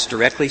applies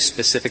directly,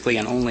 specifically,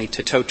 and only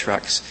to tow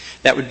trucks.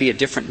 That would be a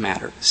different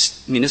matter.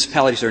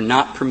 Municipalities are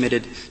not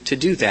permitted to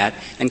do that,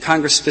 and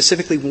Congress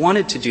specifically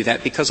wanted to do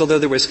that because although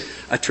there was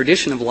a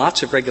tradition of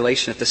lots of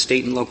regulation at the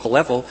state and local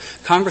level,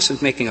 Congress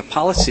was making a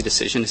policy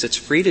decision, as it's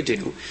free to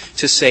do,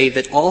 to say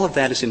that all of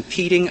that is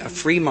impeding a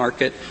free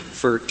market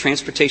for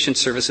transportation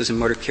services and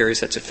motor carriers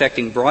that's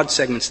affecting broad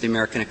segments of the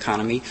American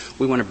economy.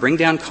 We want to bring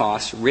down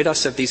costs, rid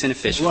us of these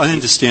inefficiencies. Well, I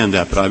understand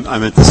that, but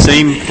I'm at the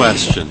same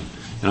question,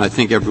 and I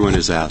think everyone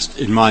has asked.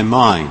 In my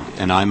mind,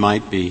 and I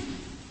might be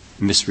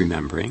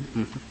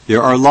misremembering,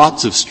 there are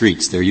lots of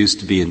streets. There used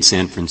to be in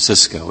San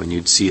Francisco, and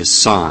you'd see a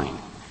sign,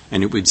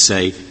 and it would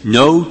say,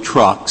 no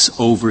trucks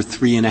over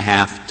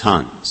 3.5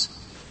 tons.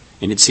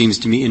 And it seems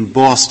to me in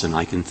Boston,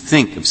 I can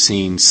think of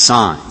seeing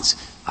signs.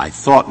 I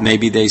thought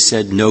maybe they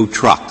said no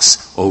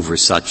trucks over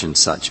such and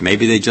such.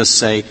 Maybe they just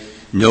say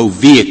no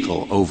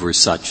vehicle over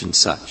such and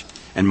such.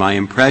 And my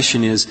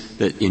impression is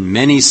that in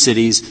many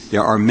cities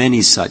there are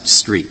many such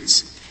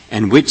streets.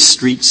 And which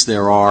streets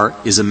there are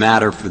is a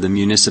matter for the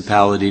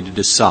municipality to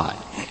decide.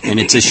 And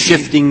it's a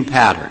shifting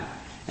pattern.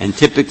 And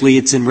typically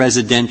it's in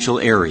residential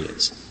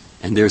areas.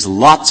 And there's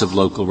lots of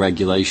local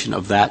regulation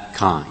of that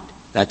kind.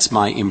 That's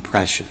my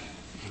impression.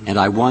 And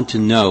I want to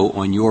know,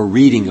 on your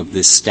reading of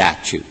this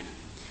statute,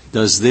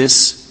 does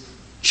this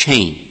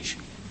change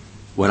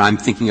when I'm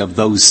thinking of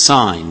those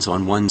signs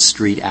on one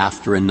street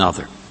after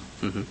another?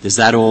 Does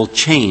that all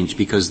change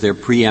because they're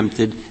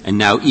preempted and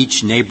now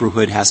each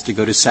neighborhood has to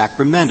go to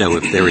Sacramento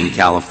if they're in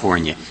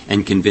California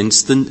and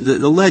convince the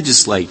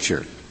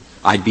legislature?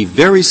 I'd be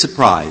very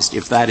surprised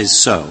if that is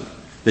so,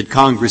 that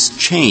Congress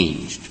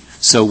changed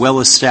so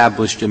well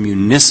established a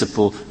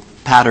municipal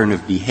pattern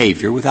of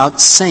behavior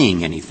without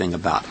saying anything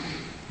about it.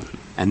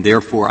 And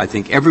therefore, I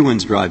think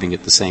everyone's driving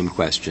at the same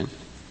question.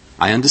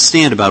 I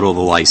understand about all the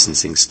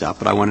licensing stuff,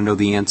 but I want to know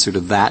the answer to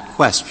that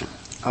question.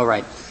 All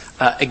right.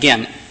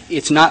 Again,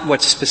 it's not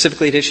what's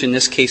specifically at issue in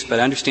this case, but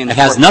I understand it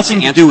has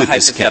nothing to do with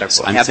this case.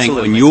 I'm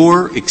Absolutely. saying when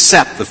you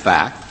accept the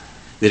fact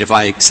that if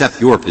I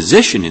accept your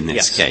position in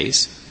this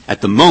case,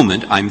 at the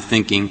moment I'm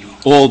thinking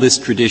all this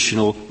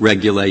traditional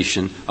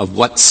regulation of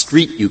what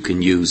street you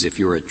can use if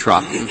you're a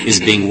truck is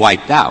being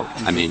wiped out.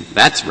 I mean,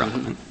 that's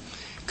relevant.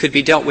 Could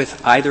be dealt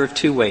with either of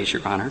two ways,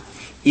 Your Honor.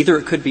 Either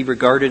it could be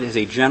regarded as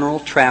a general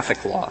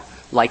traffic law,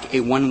 like a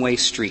one-way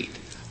street,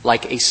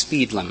 like a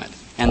speed limit,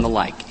 and the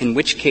like, in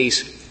which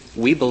case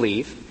we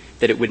believe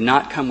that it would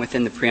not come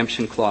within the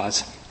preemption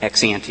clause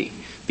ex ante,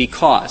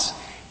 because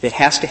it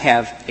has to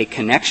have a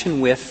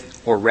connection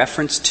with or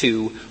reference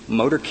to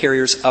motor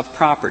carriers of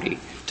property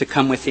to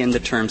come within the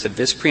terms of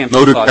this preemption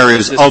clause. Motor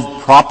carriers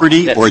of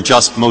property or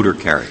just motor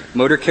carrier?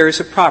 Motor carriers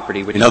of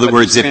property. In other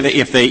words,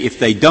 if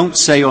they don't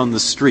say on the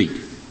street,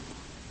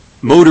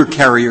 motor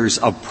carriers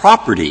of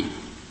property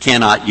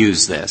cannot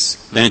use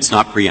this, then it's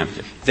not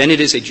preempted. Then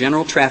it is a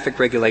general traffic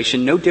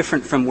regulation, no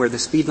different from where the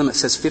speed limit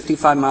says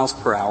 55 miles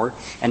per hour,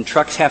 and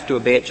trucks have to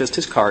obey it just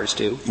as cars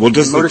do. Well,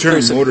 does the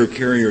term motor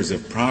carriers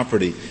of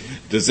property,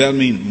 does that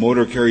mean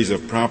motor carriers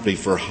of property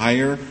for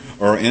hire,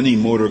 or any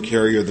motor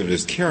carrier that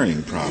is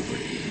carrying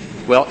property?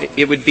 Well,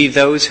 it would be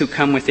those who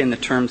come within the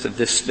terms of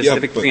this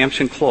specific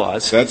preemption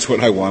clause. That's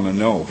what I want to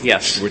know.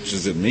 Yes. Which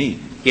does it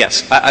mean?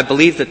 Yes. I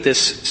believe that this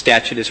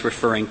statute is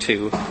referring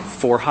to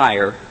for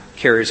hire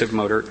carriers of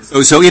motor.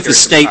 So if a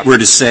state were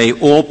to say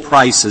all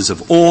prices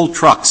of all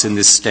trucks in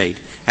this state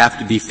have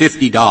to be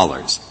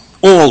 $50,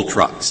 all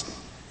trucks,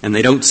 and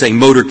they don't say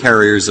motor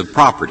carriers of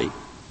property,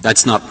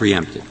 that's not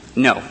preempted.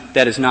 No,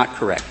 that is not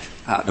correct.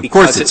 Of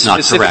course it's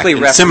not correct.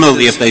 And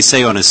similarly, if they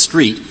say on a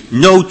street,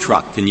 no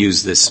truck can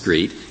use this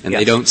street, and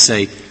they don't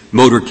say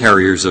motor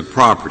carriers of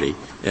property,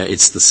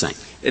 it's the same.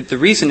 The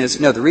reason is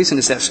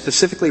that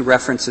specifically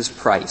references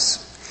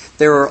price.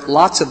 There are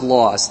lots of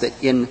laws that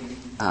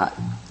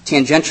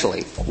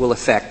tangentially will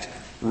affect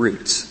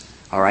routes.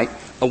 All right?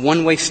 A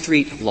one-way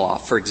street law,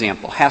 for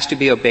example, has to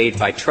be obeyed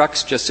by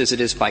trucks just as it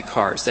is by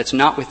cars. That's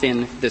not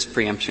within this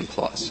preemption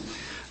clause.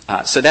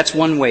 So that's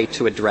one way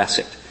to address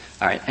it.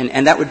 All right.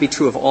 And that would be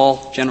true of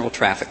all general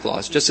traffic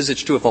laws, just as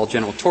it's true of all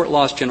general tort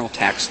laws, general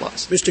tax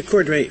laws. Mr.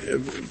 Cordray,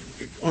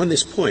 on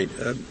this point,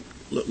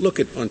 look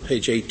on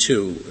page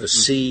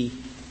A2,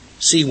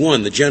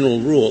 C1, the general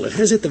rule. It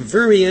has at the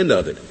very end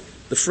of it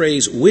the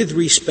phrase, with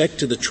respect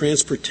to the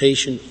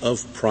transportation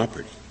of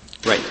property.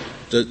 Right.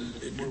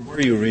 Where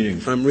are you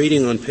reading? I'm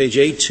reading on page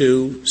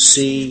A2,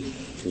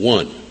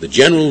 C1, the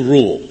general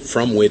rule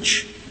from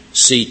which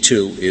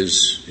C2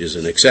 is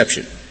an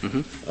exception.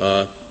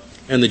 Mm-hmm.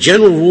 And the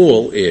general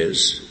rule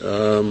is,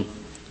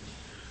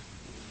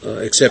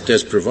 except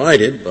as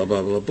provided, blah,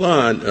 blah, blah,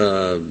 blah,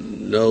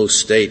 no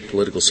state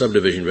political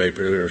subdivision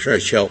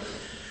shall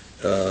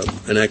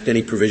enact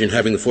any provision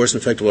having the force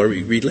and effect of law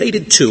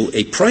related to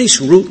a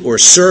price, route, or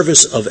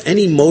service of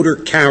any motor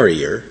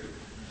carrier,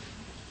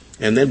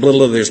 and then blah,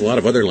 blah, blah, there's a lot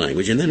of other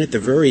language, and then at the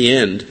very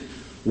end,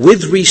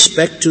 with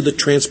respect to the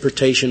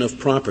transportation of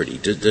property.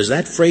 Does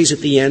that phrase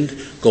at the end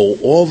go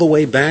all the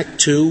way back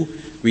to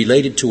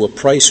related to a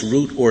price,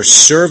 route, or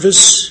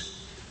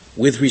service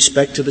with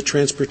respect to the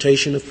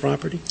transportation of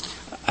property?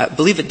 I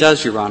believe it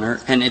does, Your Honor.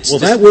 And it's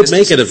that would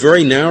make it a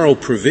very narrow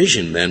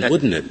provision then,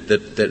 wouldn't it,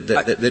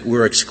 that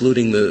we're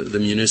excluding the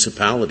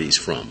municipalities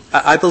from?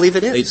 I believe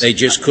it is. They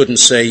just couldn't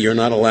say you're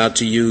not allowed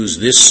to use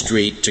this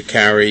street to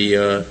carry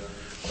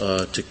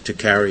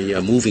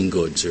moving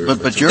goods.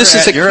 But you're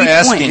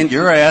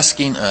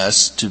asking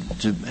us to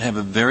have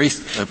a very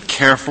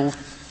careful,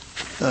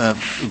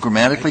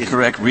 grammatically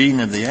correct reading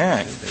of the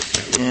Act.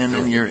 And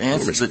in your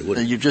answer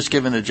that you've just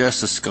given to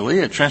Justice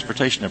Scalia,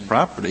 transportation of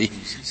property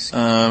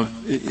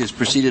is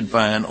preceded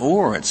by an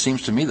or. It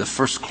seems to me the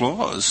first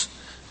clause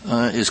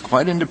is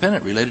quite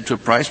independent, related to a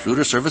price, route,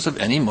 or service of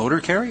any motor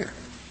carrier.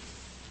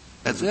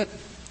 That's it.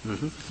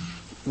 Mm-hmm.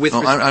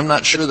 I'm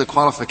not sure the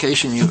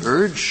qualification you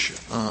urge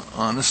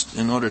on us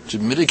in order to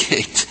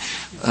mitigate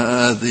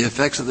the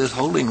effects of this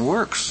holding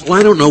works. Well,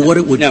 I don't know what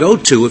it would go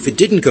to if it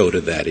didn't go to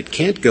that. It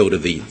can't go to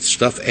the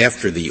stuff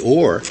after the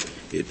or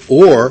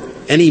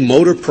any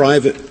motor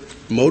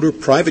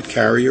private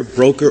carrier,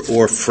 broker,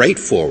 or freight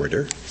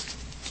forwarder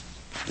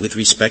with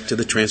respect to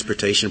the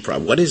transportation of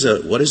property.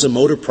 What is a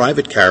motor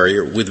private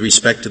carrier with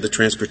respect to the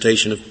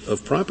transportation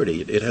of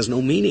property? It has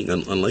no meaning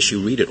unless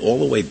you read it all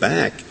the way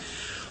back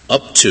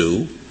up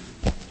to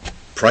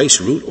price,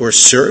 route, or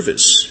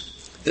service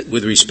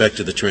with respect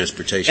to the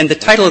transportation. And the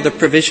title of the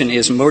provision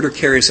is motor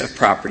carriers of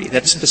property.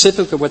 That's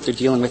specifically what they're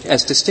dealing with,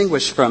 as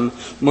distinguished from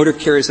motor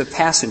carriers of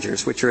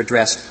passengers, which are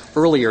addressed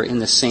earlier in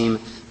the same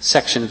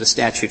section of the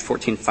statute,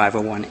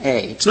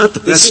 14501A. It's not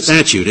the best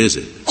statute, is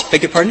it?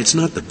 Beg your pardon? It's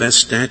not the best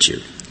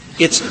statute.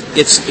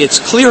 It's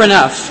clear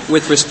enough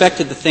with respect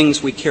to the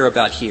things we care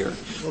about here,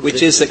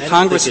 which is that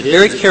Congress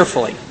very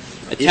carefully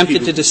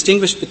attempted to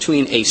distinguish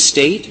between a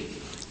state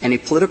and a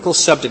political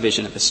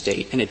subdivision of a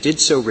state, and it did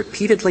so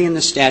repeatedly in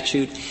the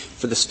statute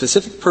for the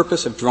specific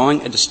purpose of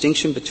drawing a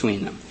distinction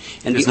between them.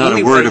 And there's not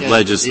a word of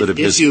legislative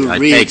history. If you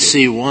read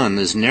C1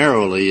 as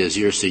narrowly as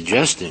you're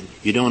suggesting,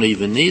 you don't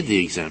even need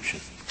the exemption,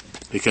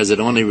 because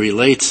it only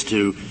relates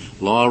to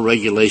law,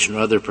 regulation, or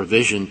other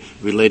provision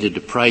related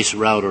to price,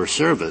 route, or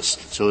service,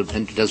 so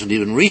it doesn't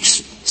even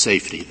reach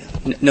safety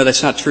then. No,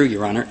 that's not true,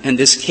 Your Honor, and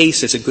this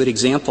case is a good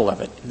example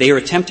of it. They are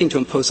attempting to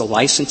impose a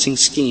licensing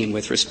scheme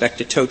with respect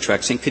to tow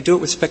trucks and could do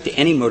it with respect to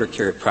any motor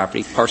carrier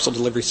property, parcel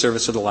delivery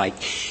service or the like,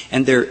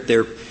 and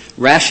their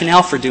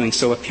rationale for doing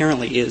so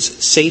apparently is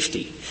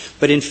safety.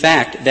 But in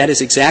fact, that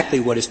is exactly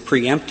what is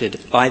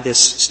preempted by this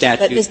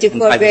statute. But Mr.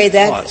 Cordray,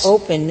 that's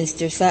open.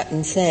 Mr.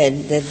 Sutton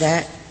said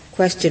that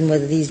question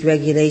whether these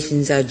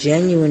regulations are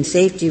genuine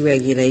safety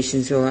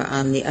regulations or,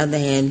 on the other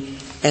hand,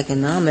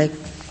 economic,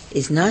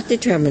 is not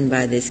determined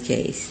by this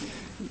case.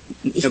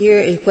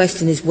 Here, the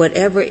question is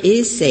whatever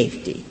is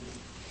safety,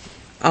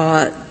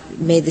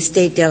 may the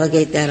state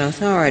delegate that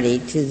authority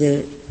to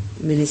the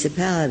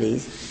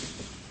municipalities.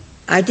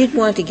 I did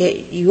want to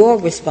get your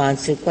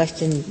response to a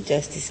question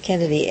Justice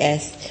Kennedy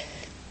asked,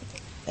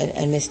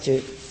 and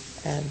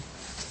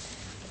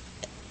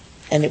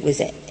it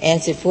was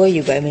answered for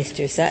you by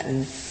Mr.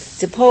 Sutton.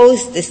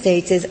 Suppose the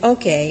state says,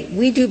 okay,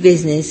 we do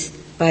business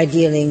by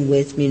dealing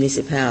with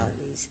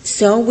municipalities,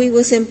 so we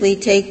will simply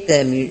take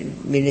the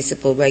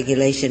municipal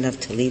regulation of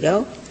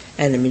Toledo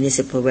and the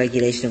municipal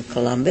regulation of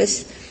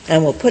Columbus,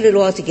 and we'll put it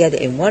all together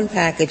in one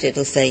package.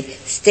 It'll say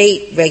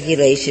state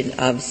regulation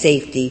of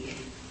safety,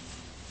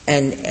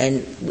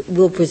 and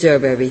we'll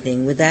preserve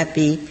everything. Would that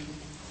be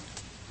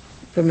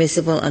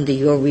permissible under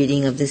your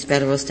reading of this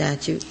federal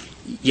statute?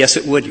 Yes,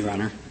 it would, Your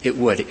Honor. It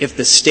would. If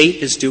the state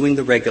is doing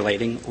the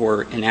regulating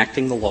or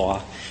enacting the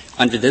law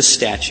under this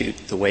statute,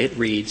 the way it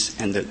reads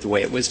and the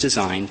way it was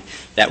designed,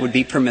 that would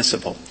be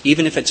permissible,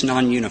 even if it's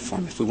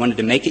non-uniform. If we wanted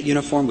to make it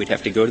uniform, we'd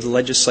have to go to the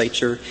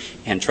legislature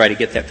and try to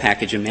get that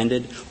package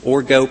amended,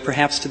 or go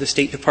perhaps to the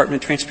State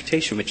Department of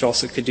Transportation, which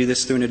also could do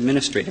this through an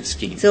administrative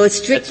scheme. So it's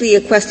strictly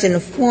a question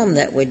of form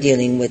that we're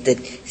dealing with.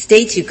 That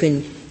states, you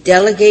can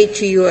delegate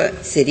to your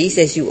cities,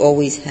 as you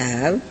always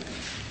have.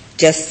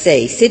 Just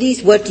say,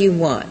 cities, what do you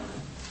want?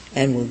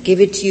 and will give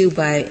it to you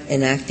by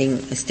enacting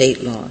a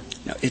state law?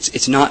 No,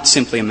 it's not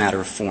simply a matter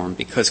of form,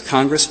 because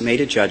Congress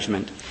made a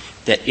judgment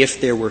that if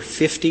there were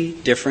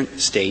 50 different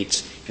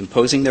states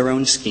imposing their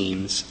own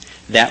schemes,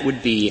 that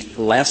would be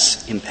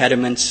less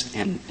impediments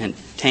and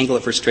tangle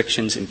of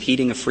restrictions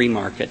impeding a free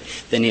market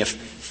than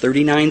if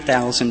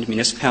 39,000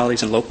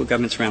 municipalities and local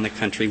governments around the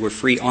country were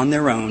free on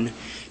their own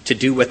to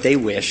do what they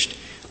wished,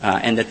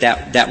 and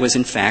that was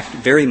in fact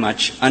very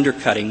much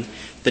undercutting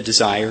the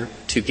desire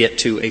to get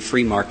to a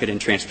free market in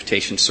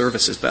transportation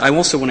services. But I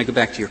also want to go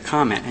back to your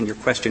comment and your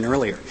question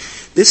earlier.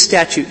 This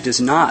statute does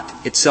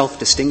not itself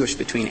distinguish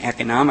between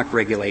economic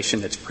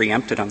regulation that's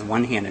preempted on the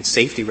one hand and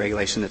safety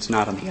regulation that's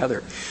not on the other.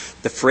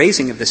 The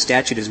phrasing of the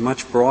statute is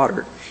much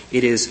broader.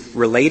 It is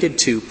related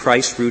to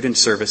price, route, and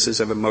services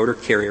of a motor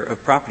carrier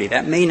of property.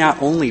 That may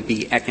not only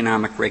be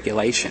economic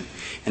regulation.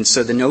 And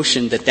so the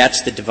notion that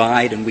that's the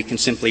divide and we can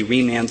simply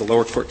remand, the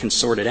lower court can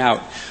sort it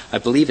out, I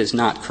believe is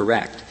not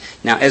correct.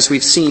 Now, as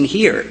we've seen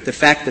here, the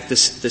fact that the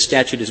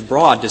statute is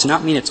broad does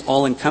not mean it's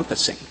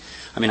all-encompassing.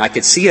 I mean, I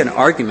could see an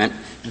argument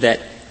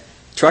that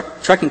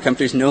trucking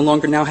companies no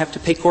longer now have to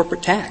pay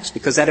corporate tax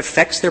because that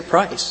affects their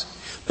price.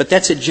 But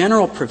that's a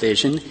general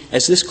provision,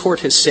 as this Court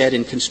has said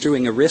in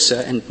construing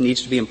ERISA and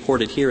needs to be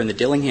imported here in the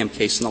Dillingham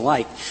case and the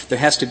like. There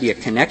has to be a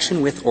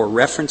connection with or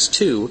reference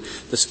to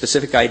the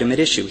specific item at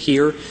issue.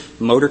 Here,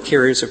 motor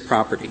carriers of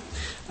property.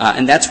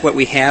 And that's what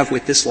we have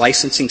with this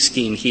licensing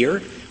scheme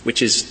here,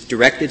 which is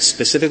directed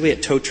specifically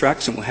at tow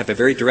trucks and will have a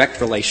very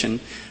direct relation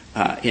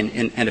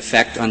and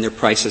effect on their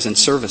prices and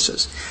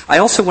services. I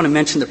also want to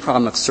mention the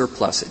problem of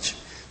surplusage,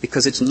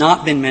 because it's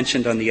not been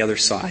mentioned on the other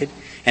side,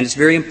 and it's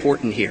very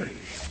important here.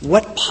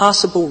 What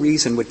possible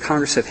reason would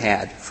Congress have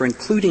had for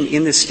including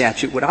in this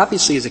statute what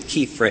obviously is a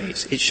key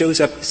phrase? It shows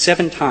up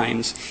 7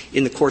 times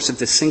in the course of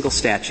this single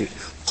statute,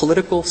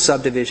 political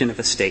subdivision of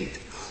a state.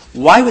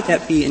 Why would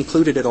that be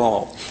included at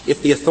all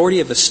if the authority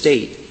of a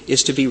state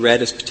is to be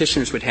read, as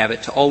petitioners would have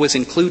it, to always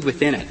include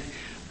within it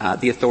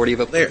the authority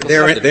of a political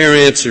subdivision? Their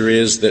answer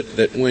is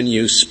that when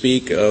you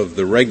speak of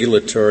the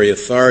regulatory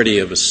authority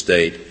of a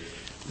state,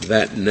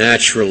 that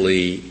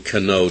naturally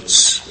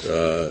connotes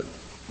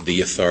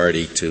the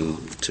authority to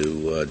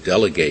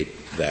delegate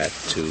that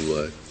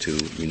to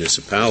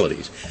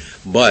municipalities.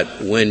 But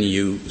when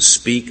you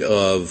speak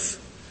of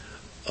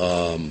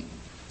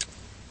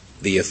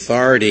the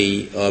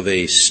authority of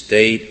a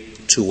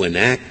state to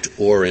enact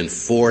or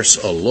enforce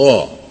a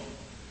law,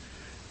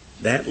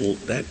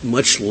 that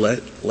much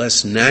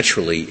less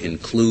naturally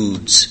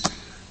includes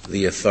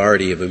the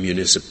authority of a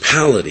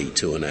municipality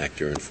to enact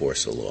or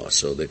enforce a law.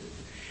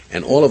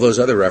 And all of those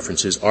other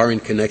references are in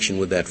connection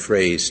with that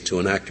phrase,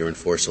 to enact or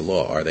enforce a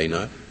law, are they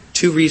not?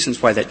 2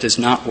 reasons why that does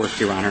not work,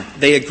 Your Honor.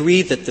 They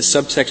agree that the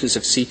subsections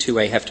of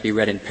C2A have to be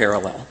read in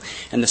parallel.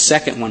 And the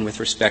second one, with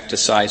respect to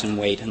size and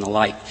weight and the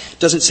like,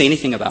 doesn't say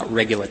anything about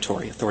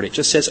regulatory authority. It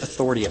just says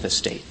authority of a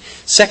state.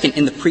 Second,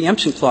 in the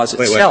preemption clause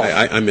itself— Wait,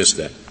 I missed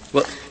that.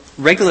 Well,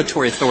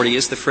 regulatory authority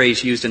is the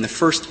phrase used in the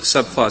first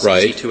subclause of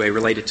C2A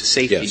related to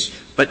safety. Yes.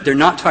 But they're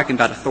not talking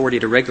about authority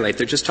to regulate.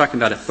 They're just talking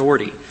about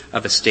authority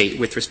of a state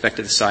with respect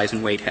to the size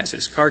and weight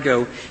hazardous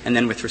cargo, and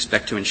then with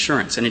respect to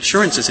insurance. And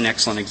insurance is an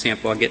excellent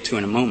example I'll get to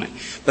in a moment.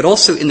 But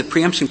also in the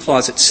preemption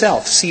clause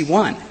itself,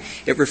 C1,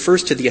 it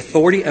refers to the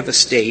authority of a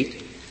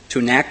state to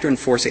enact or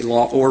enforce a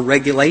law or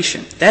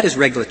regulation. That is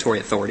regulatory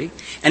authority.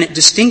 And it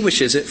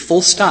distinguishes it,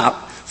 full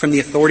stop, from the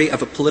authority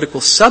of a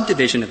political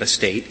subdivision of a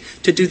state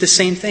to do the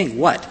same thing.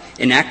 What?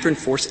 Enact or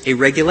enforce a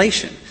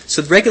regulation.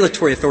 So the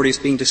regulatory authority is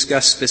being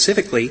discussed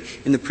specifically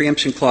in the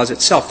preemption clause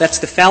itself. That's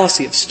the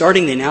fallacy of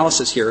starting the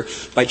analysis here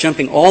by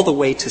jumping all the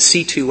way to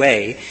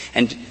C2A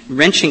and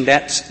wrenching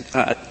that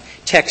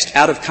text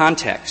out of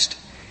context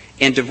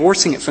and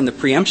divorcing it from the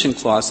preemption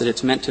clause that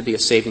it's meant to be a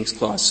savings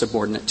clause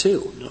subordinate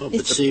to. No,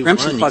 but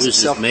C1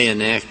 uses may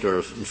enact or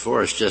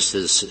enforce just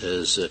as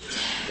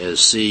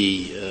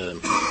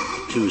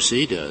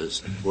C2C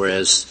does,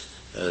 whereas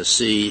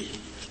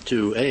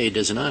C2A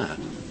does not.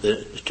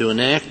 The to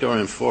enact or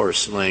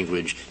enforce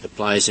language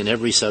applies in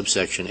every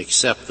subsection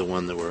except the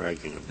one that we're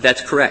arguing about.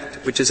 That's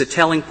correct, which is a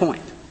telling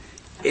point.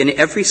 In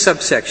every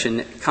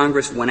subsection,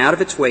 Congress went out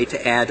of its way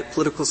to add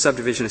political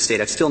subdivision of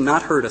state. I've still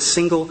not heard a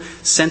single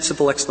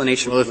sensible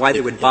explanation of why they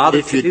would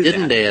bother to do that. If you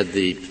didn't add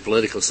the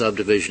political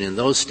subdivision in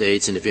those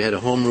states, and if you had a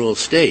home rule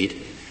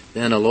state,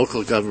 then a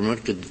local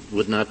government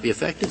would not be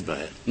affected by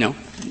it. No,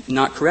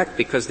 not correct,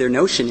 because their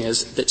notion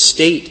is that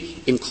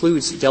state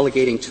includes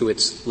delegating to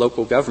its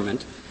local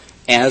government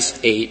as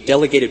a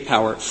delegated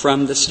power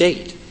from the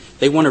state.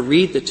 They want to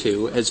read the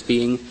two as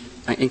being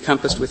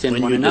encompassed within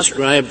one another. When you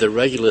describe the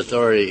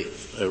regulatory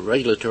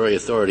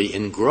authority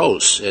in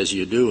gross, as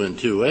you do in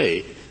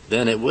 2A,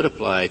 then it would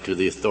apply to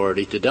the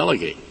authority to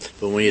delegate.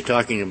 But when you're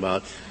talking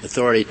about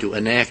authority to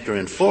enact or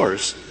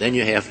enforce, then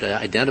you have to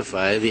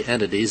identify the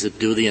entities that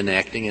do the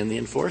enacting and the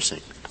enforcing.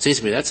 It seems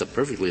to me that's a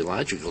perfectly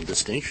logical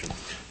distinction.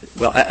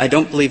 Well, I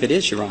don't believe it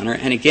is, Your Honor.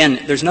 And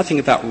again, there's nothing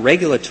about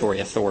regulatory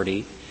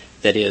authority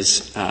that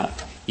is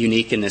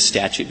unique in this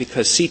statute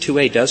because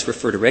C2A does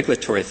refer to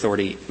regulatory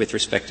authority with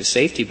respect to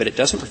safety, but it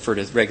doesn't refer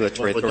to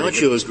regulatory authority.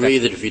 Don't you agree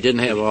that if you didn't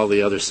have all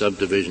the other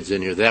subdivisions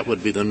in here, that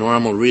would be the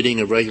normal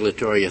reading of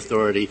regulatory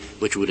authority,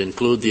 which would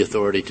include the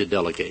authority to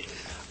delegate?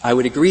 I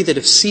would agree that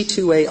if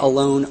C2A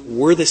alone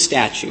were the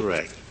statute,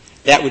 correct,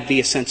 that would be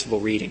a sensible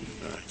reading.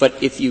 Right.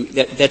 But if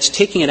that's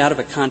taking it out of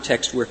a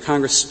context where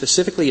Congress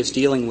specifically is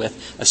dealing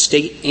with a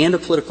state and a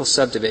political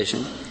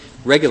subdivision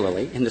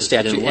regularly in the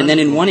statute, and then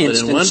in one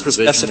instance, in one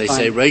provision they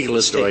say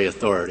regulatory state.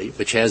 authority,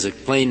 which has a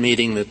plain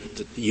meaning that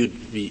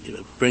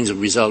brings a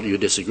result you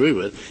disagree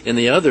with. In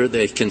the other,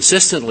 they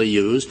consistently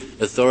use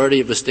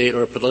authority of a state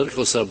or a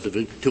political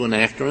subdivision to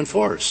enact or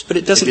enforce. But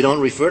it doesn't. If you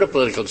don't refer to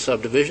political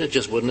subdivision, it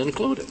just wouldn't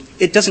include it.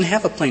 It doesn't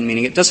have a plain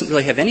meaning. It doesn't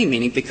really have any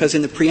meaning because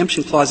in the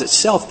preemption clause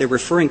itself, they're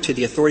referring to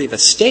the authority of a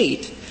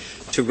state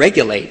to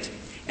regulate,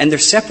 and they're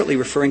separately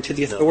referring to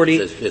the authority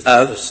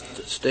of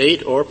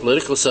state or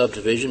political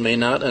subdivision may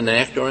not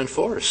enact or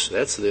enforce.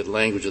 That's the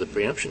language of the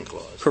preemption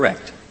clause.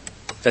 Correct.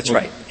 That's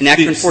right. Enact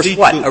or enforce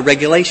what? A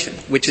regulation,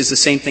 which is the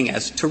same thing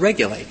as to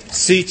regulate.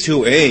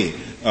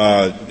 C2A,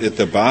 at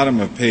the bottom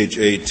of page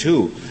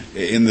A2,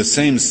 in the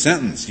same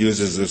sentence,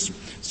 uses this,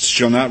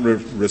 shall not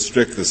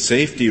restrict the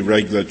safety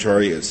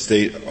regulatory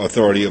state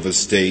authority of a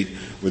state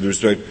with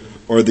respect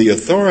or the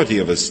authority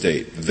of a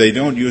state. They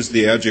don't use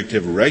the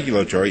adjective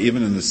regulatory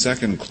even in the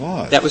second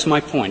clause. That was my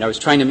point. I was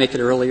trying to make it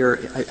earlier.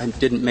 I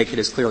didn't make it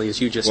as clearly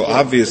as you just did. Well,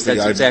 obviously,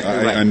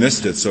 exactly right. I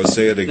missed it, so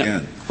say it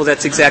again. No. Well,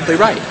 that's exactly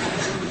right.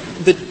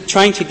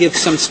 Trying to give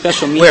some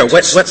special meaning. Where?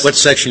 What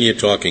section are you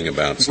talking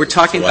about? We're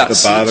talking about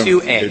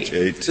C2A. Page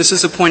 8. This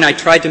is a point I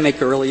tried to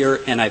make earlier,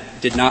 and I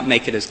did not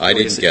make it as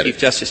clear as the Chief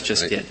Justice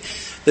just did.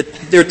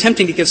 They're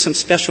attempting to give some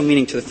special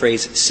meaning to the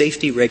phrase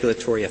safety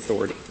regulatory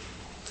authority.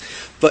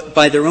 But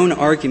by their own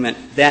argument,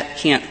 that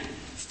can't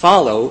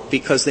follow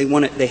because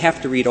they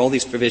have to read all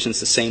these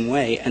provisions the same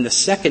way. And the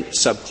second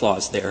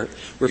subclause there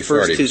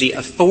refers to the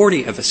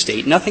authority of a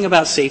state, nothing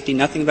about safety,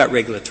 nothing about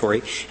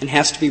regulatory, and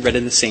has to be read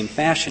in the same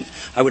fashion.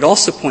 I would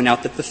also point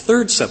out that the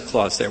third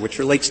subclause there, which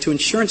relates to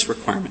insurance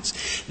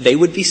requirements, they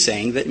would be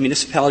saying that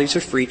municipalities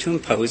are free to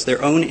impose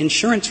their own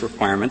insurance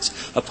requirements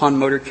upon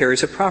motor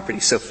carriers of property.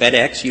 So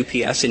FedEx,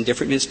 UPS, and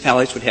different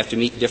municipalities would have to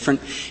meet different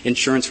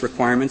insurance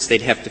requirements.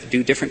 They'd have to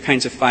do different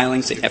kinds of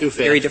filings. They'd have to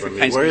vary different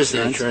kinds of insurance.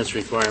 Where is the insurance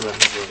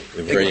requirement?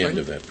 The very end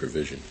of that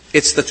provision.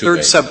 It's the third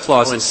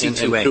subclause in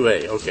C2A.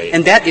 2A, okay.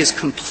 And that is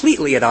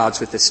completely at odds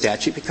with this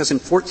statute because in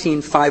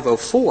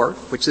 14504,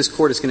 which this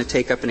Court is going to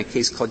take up in a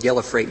case called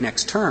Yellow Freight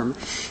next term,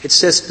 it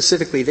says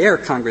specifically there,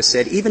 Congress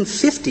said, even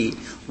 50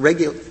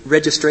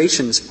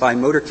 registrations by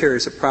motor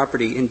carriers of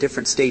property in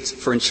different states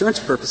for insurance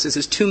purposes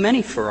is too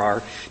many for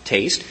our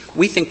taste.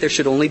 We think there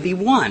should only be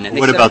one. And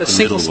what about the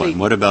middle one?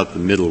 What about the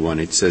middle one?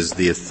 It says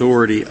the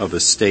authority of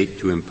a state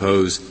to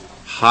impose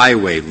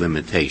highway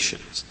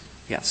limitations.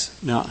 Yes.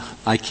 Now,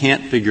 I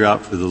can't figure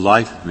out for the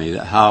life of me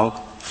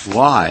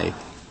why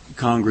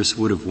Congress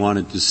would have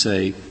wanted to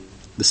say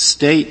the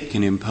state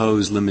can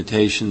impose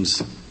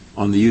limitations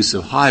on the use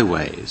of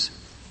highways,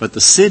 but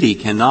the city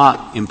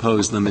cannot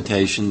impose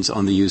limitations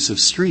on the use of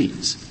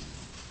streets.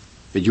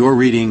 But your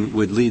reading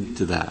would lead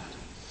to that.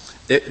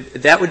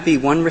 That would be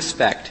one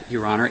respect,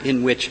 Your Honor,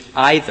 in which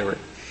either,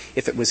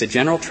 if it was a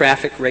general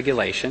traffic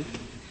regulation,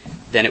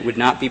 then it would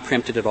not be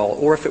preempted at all.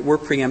 Or if it were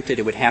preempted,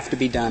 it would have to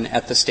be done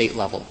at the state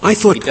level. I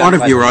thought part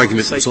of your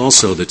argument was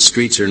also that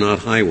streets are not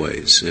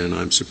highways, and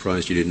I'm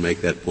surprised you didn't make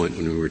that point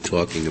when we were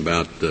talking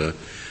about,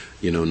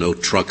 no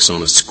trucks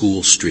on a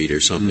school street or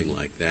something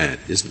like that.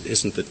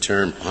 Isn't the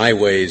term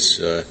highways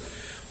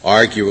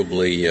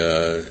arguably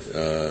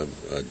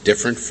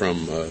different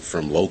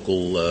from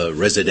local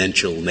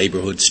residential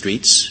neighborhood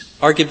streets?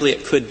 Arguably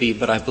it could be,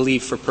 but I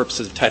believe for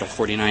purposes of Title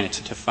 49 it's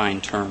a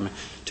defined term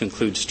to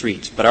include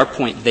streets. But our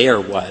point there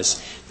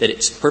was that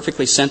it's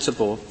perfectly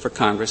sensible for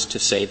Congress to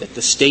say that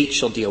the state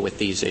shall deal with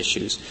these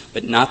issues,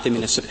 but not the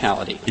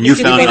municipality. And you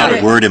found not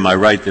a word, am I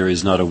right, there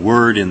is not a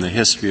word in the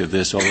history of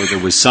this, although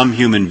there was some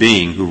human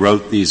being who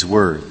wrote these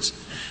words.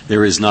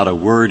 There is not a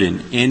word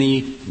in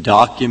any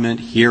document,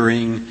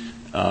 hearing,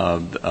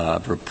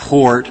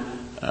 report,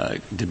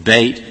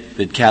 debate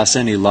that casts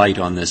any light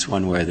on this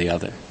one way or the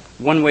other.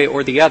 One way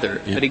or the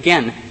other. Yeah. But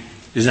again,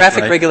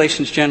 traffic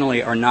regulations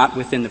generally are not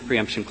within the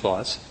preemption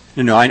clause.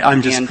 No,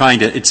 I'm just trying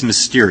to, it's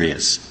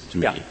mysterious to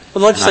me. Yeah.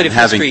 Well, legislative I'm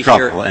having history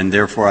trouble, here, and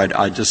therefore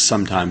I just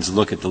sometimes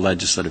look at the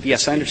legislative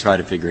history and try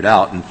to figure it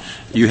out, and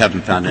you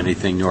haven't found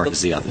anything, nor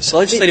has the others.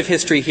 Legislative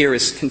history here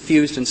is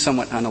confused and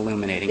somewhat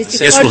unilluminating. Yes,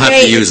 we'll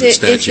have to use the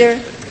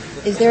statute.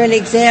 Is there an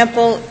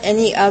example,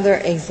 any other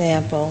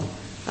example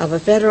of a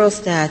federal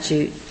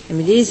statute? I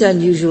mean, it is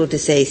unusual to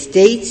say,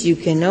 states, you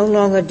can no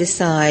longer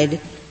decide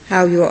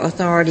how your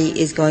authority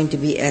is going to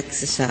be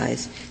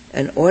exercised.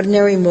 An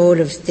ordinary mode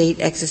of state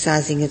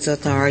exercising its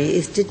authority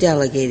is to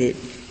delegate it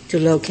to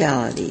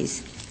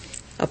localities.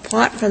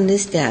 Apart from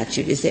this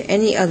statute, is there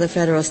any other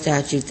federal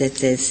statute that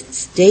says,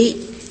 state,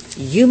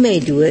 you may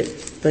do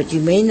it, but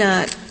you may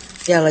not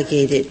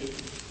delegate it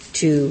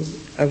to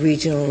a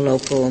regional,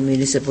 local, or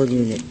municipal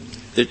unit?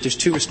 There's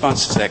two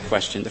responses to that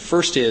question. The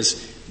first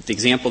is the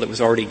example that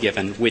was already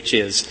given, which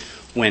is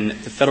when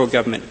the federal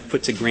government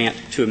puts a grant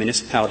to a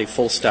municipality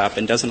full stop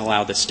and doesn't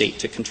allow the state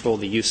to control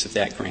the use of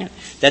that grant.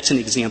 That's an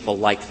example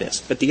like this.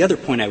 But the other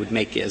point I would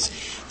make is,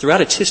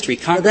 throughout its history,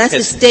 Congress that's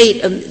a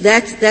state.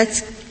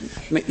 That's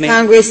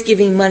Congress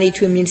giving money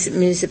to a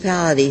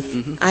municipality.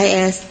 Mm-hmm. I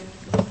asked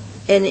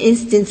an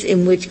instance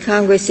in which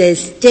Congress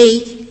says,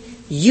 state,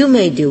 you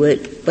may do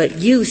it, but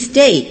you,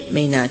 state,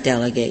 may not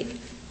delegate.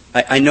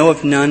 I know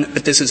of none,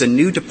 but this is a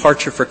new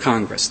departure for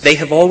Congress. They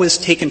have always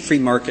taken free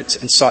markets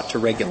and sought to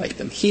regulate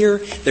them. Here,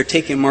 they're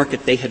taking a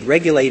market they had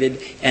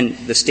regulated and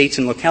the states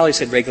and localities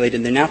had regulated,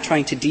 and they're now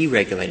trying to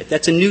deregulate it.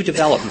 That's a new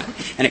development,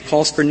 and it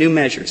calls for new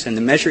measures. And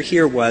the measure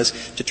here was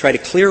to try to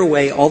clear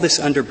away all this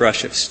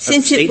underbrush of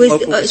since state it was,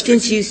 local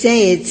since you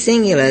say it's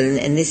singular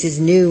and this is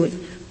new,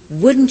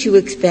 wouldn't you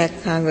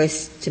expect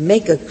Congress to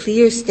make a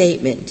clear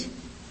statement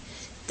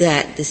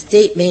that the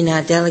state may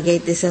not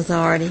delegate this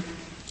authority?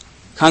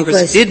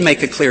 Congress did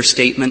make a clear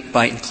statement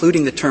by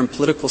including the term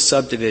political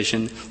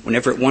subdivision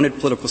whenever it wanted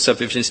political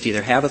subdivisions to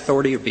either have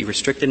authority or be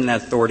restricted in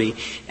that authority,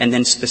 and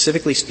then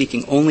specifically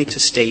speaking only to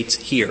states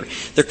here.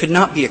 There could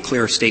not be a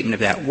clearer statement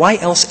of that. Why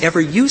else ever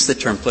use the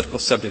term political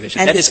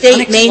subdivision? And that the is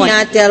state may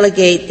not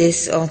delegate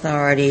this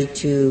authority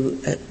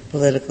to a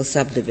political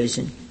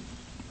subdivision.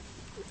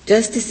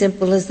 Just as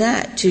simple as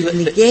that, to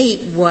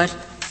negate what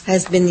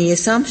has been the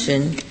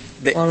assumption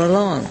all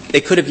along.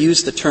 They could have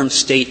used the term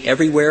state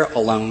everywhere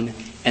alone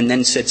and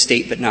then said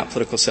state but not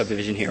political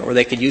subdivision here. Or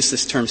they could use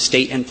this term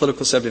state and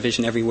political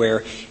subdivision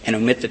everywhere and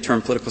omit the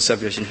term political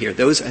subdivision here.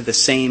 Those are the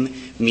same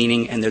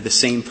meaning and they're the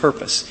same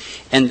purpose.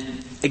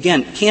 And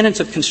again, canons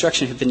of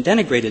construction have been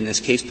denigrated in this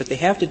case, but they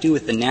have to do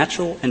with the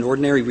natural and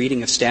ordinary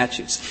reading of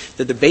statutes.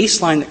 They're the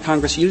baseline that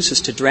Congress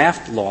uses to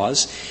draft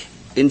laws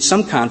in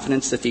some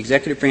confidence that the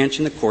executive branch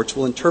and the courts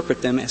will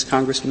interpret them as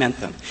Congress meant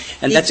them.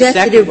 And that's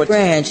exactly what the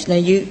executive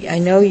branch, now I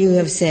know you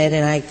have said,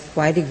 and I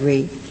quite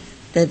agree,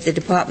 that the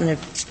Department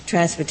of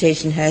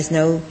Transportation has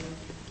no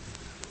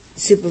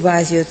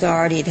supervisory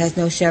authority, it has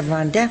no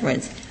Chevron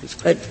deference.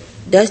 But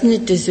doesn't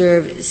it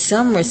deserve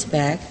some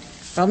respect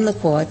from the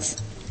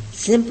courts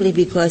simply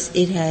because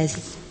it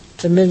has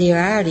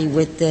familiarity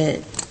with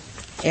the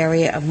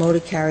area of motor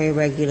carrier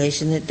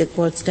regulation that the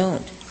courts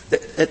don't?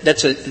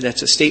 That's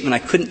a statement I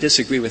couldn't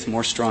disagree with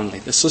more strongly.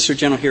 The Solicitor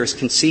General here has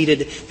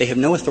conceded they have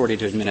no authority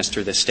to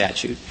administer this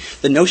statute.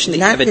 The notion that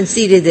not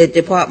conceded that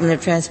Department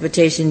of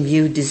Transportation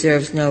view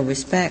deserves no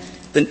respect.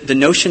 The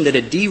notion that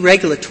a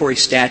deregulatory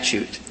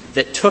statute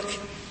that took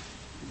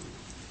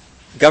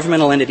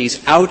governmental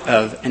entities out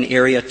of an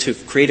area to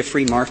create a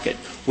free market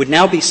would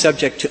now be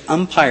subject to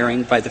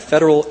umpiring by the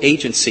federal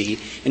agency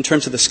in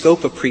terms of the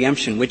scope of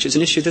preemption, which is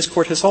an issue this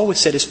Court has always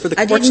said is for the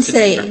courts to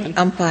determine. I didn't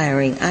say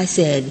umpiring. I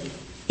said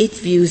its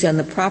views on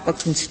the proper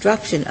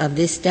construction of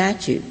this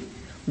statute.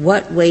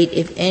 What weight,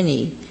 if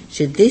any,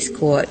 should this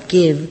Court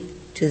give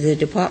to the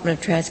Department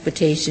of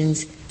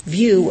Transportation's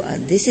view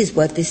on this is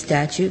what this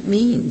statute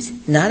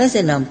means, not as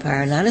an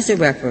umpire, not as a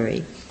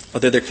referee?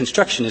 Although their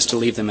construction is to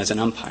leave them as an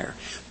umpire.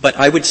 But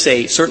I would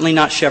say certainly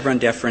not Chevron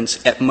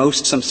deference, at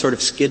most some sort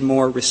of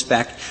Skidmore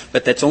respect,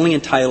 but that's only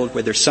entitled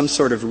where there's some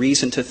sort of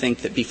reason to think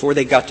that before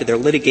they got to their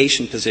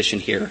litigation position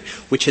here,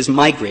 which has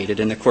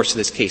migrated in the course of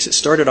this case, it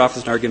started off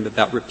as an argument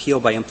about repeal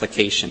by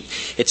implication.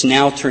 It's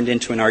now turned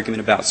into an argument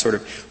about sort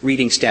of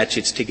reading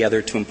statutes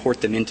together to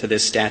import them into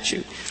this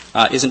statute,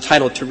 is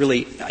entitled to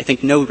really, I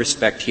think, no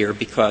respect here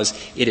because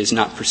it is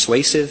not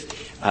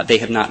persuasive. They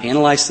have not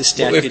analyzed the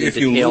statute in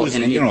detail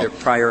in any of their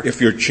prior. If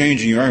you're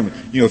changing your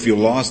argument, if you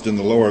lost in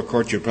the lower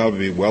court, you'd probably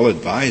be well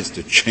advised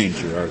to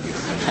change your argument.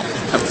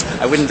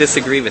 I wouldn't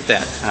disagree with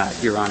that,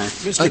 Your Honor.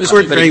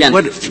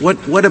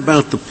 What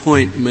about the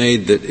point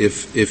made that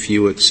if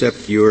you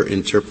accept your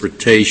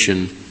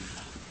interpretation,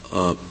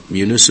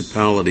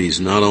 municipalities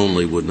not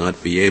only would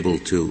not be able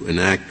to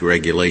enact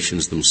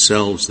regulations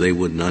themselves, they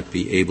would not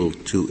be able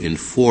to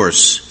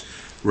enforce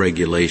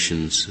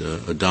regulations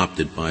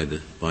adopted by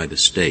the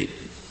state,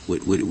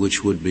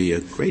 which would be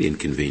a great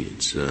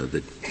inconvenience,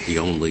 that the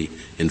only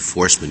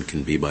enforcement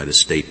can be by the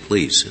state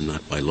police and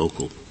not by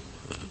local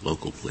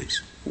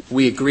police.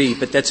 We agree,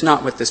 but that's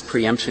not what this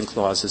preemption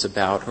clause is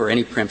about, or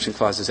any preemption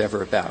clause is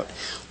ever about.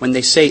 When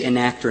they say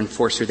enact or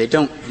enforcer, they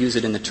don't use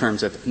it in the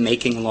terms of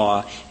making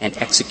law and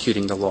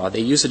executing the law.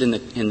 They use it in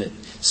the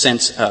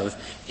sense of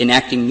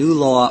enacting new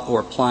law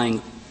or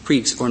applying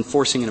or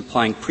enforcing and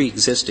applying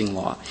pre-existing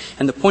law.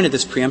 And the point of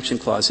this preemption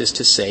clause is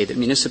to say that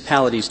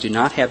municipalities do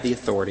not have the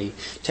authority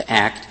to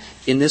act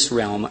in this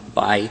realm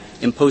by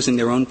imposing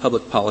their own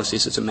public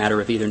policies as a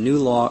matter of either new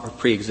law or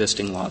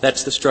pre-existing law.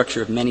 That's the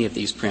structure of many of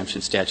these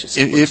preemption statutes.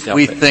 If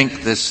we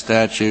think this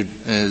statute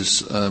is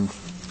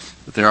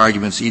there are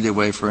arguments either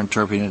way for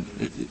interpreting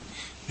it,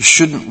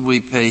 shouldn't we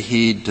pay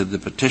heed to the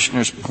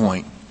petitioner's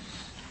point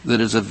that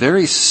it's a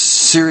very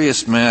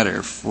serious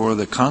matter for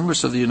the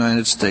Congress of the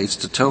United States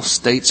to tell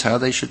states how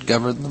they should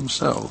govern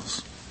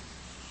themselves?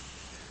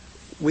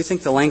 We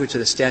think the language of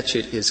the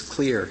statute is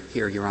clear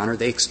here, Your Honor.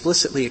 They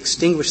explicitly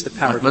extinguish the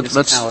power of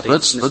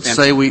municipalities. Let's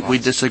say we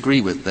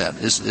disagree with that.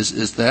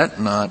 Is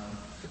that not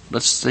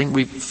let's think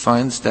we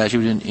find the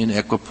statute in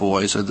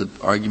equipoise, or the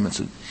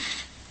arguments.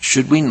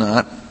 Should we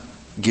not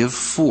give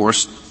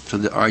force to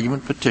the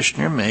argument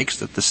petitioner makes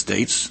that the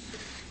states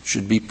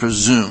should be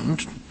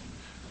presumed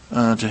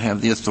to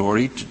have the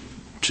authority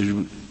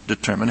to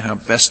determine how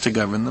best to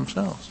govern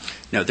themselves?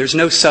 No, there's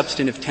no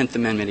substantive 10th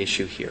Amendment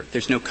issue here.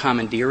 There's no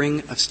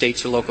commandeering of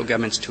states or local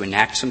governments to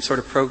enact some sort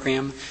of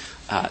program.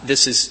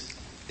 This is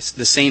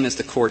the same as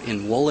the court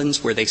in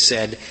Woolens, where they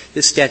said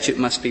this statute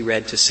must be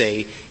read to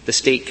say the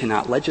state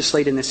cannot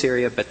legislate in this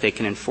area, but they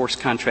can enforce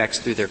contracts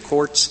through their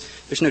courts.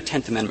 There's no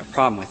 10th Amendment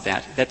problem with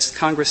that. That's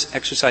Congress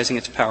exercising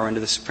its power under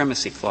the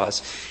Supremacy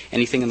Clause,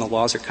 anything in the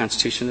laws or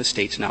Constitution of the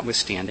states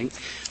notwithstanding.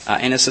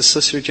 And as the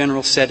Solicitor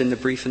General said in the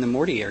brief in the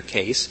Mortier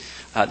case,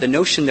 the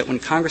notion that when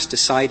Congress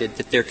decided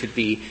that there could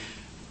be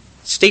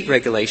state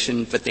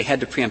regulation, but they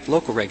had to preempt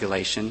local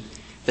regulation,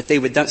 that they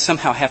would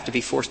somehow have to be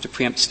forced to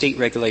preempt state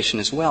regulation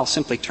as well,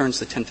 simply turns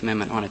the 10th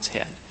Amendment on its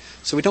head.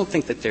 So we don't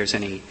think that there's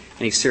any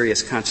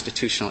serious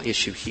constitutional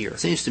issue here. It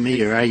seems to me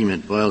your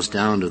argument boils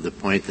down to the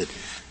point that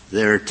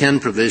there are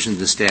 10 provisions of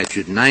the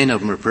statute. 9 of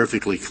them are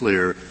perfectly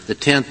clear. The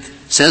 10th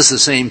says the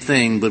same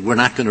thing, but we're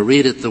not going to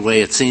read it the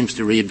way it seems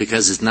to read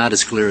because it's not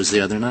as clear as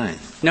the other 9.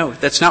 No,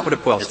 that's not what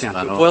it boils down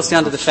to. It boils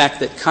down to the fact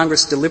that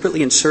Congress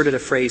deliberately inserted a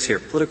phrase here,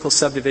 political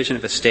subdivision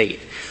of a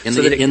state. In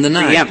the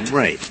 9,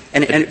 right.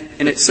 And it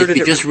inserted if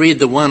you just read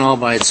the 1 all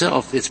by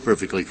itself, it's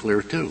perfectly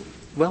clear too.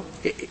 Well,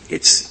 it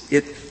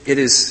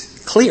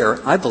is clear,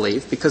 I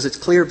believe, because it's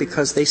clear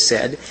because they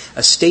said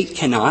a state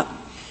cannot,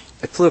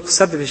 a political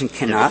subdivision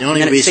cannot, the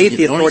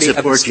only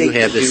support you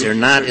have is they're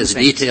not as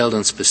detailed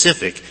and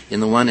specific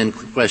in the one in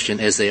question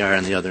as they are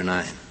in the other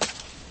 9.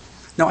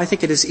 No, I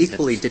think it is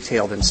equally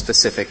detailed and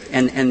specific,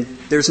 and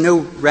there's no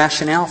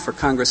rationale for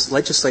Congress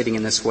legislating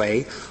in this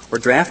way or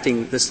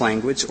drafting this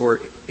language or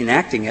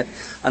enacting it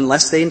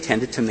unless they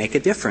intended to make a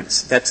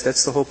difference.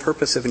 That's the whole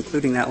purpose of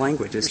including that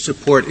language.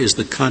 Support is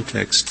the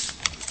context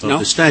of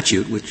the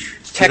statute, which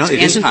text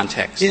and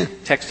context. Yeah.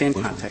 Text and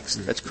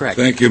context. That's correct.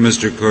 Thank you,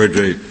 Mr.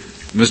 Cordray.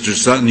 Mr.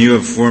 Sutton, you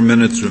have 4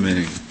 minutes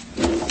remaining.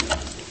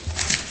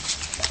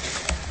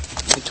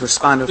 To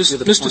respond to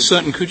Mr.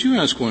 Sutton, could you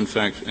answer one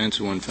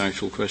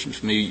factual question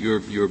for me?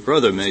 Your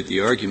brother made the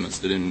argument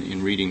that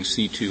in reading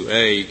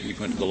C2A, he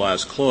went to the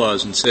last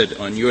clause and said,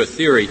 on your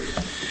theory,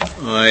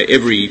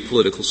 every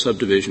political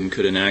subdivision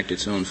could enact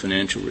its own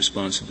financial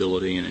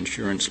responsibility and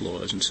insurance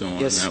laws and so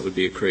on, yes. And that would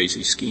be a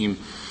crazy scheme.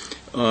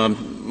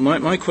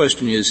 My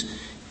question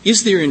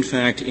is there in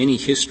fact any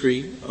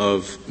history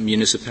of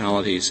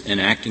municipalities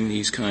enacting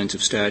these kinds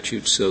of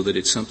statutes so that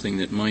it's something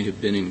that might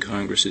have been in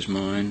Congress's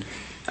mind?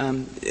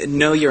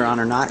 No, Your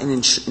Honor, not in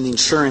the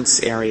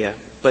insurance area.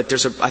 But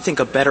there's, I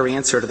think, a better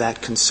answer to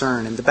that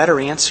concern. And the better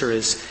answer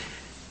is,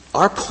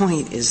 our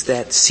point is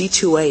that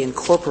C2A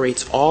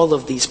incorporates all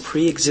of these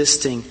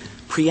pre-existing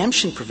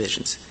preemption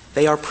provisions.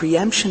 They are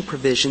preemption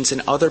provisions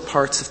in other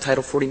parts of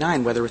Title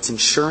 49, whether it's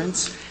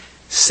insurance,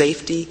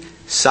 safety,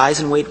 size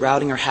and weight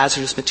routing, or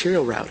hazardous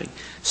material routing.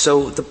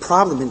 So the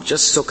problem, and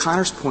Justice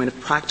O'Connor's point of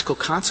practical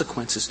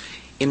consequences,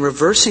 in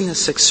reversing the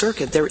Sixth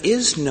Circuit, there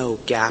is no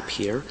gap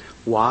here.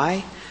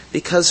 Why?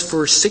 Because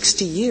for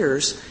 60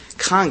 years,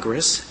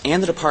 Congress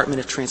and the Department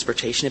of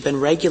Transportation have been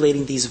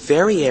regulating these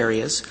very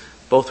areas,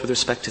 both with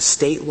respect to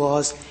state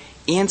laws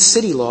and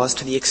city laws,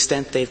 to the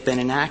extent they've been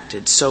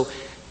enacted. So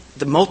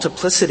the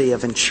multiplicity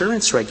of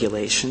insurance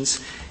regulations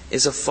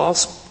is a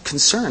false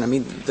concern. I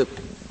mean,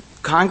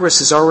 Congress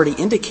has already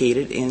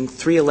indicated in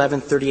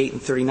 311, 38,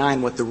 and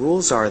 39 what the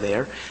rules are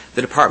there.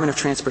 The Department of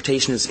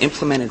Transportation has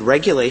implemented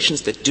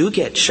regulations that do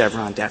get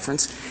Chevron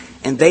deference,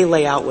 and they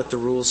lay out what the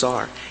rules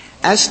are.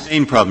 The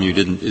main problem you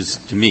didn't, is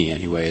to me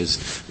anyway, is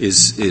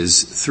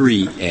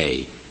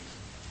 3A.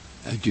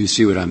 Do you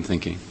see what I'm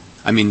thinking?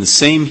 I mean, the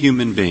same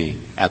human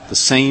being at the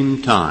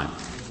same time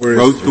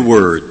wrote the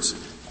words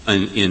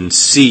in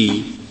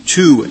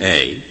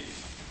C2A,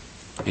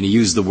 and he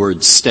used the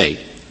word state,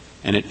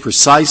 and at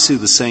precisely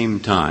the same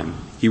time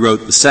he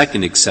wrote the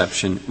second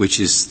exception, which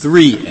is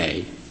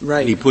 3A, right.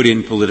 And he put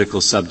in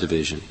political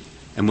subdivision.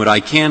 And what I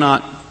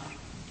cannot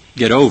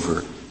get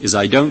over is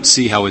I don't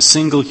see how a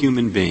single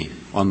human being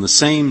on the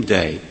same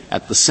day,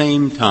 at the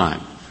same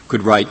time,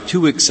 could write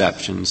 2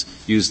 exceptions,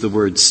 use the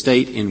word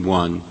state in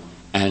one,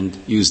 and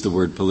use the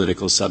word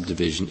political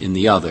subdivision in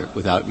the other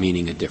without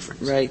meaning a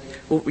difference. Right.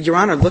 Well, Your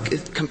Honor,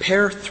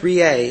 compare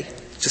 3A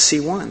to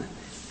C1.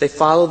 They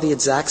follow the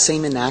exact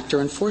same enact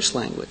or enforce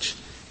language.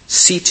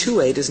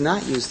 C2A does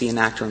not use the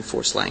enact or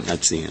enforce language.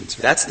 That's the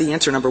answer. That's the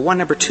answer, number one.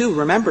 Number two,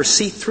 remember,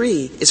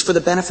 C3 is for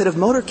the benefit of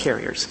motor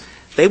carriers.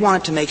 They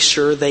wanted to make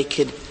sure they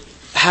could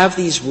have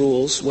these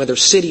rules, whether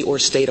city or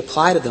state,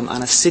 apply to them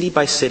on a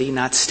city-by-city,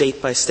 not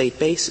state-by-state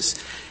basis.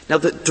 Now,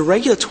 the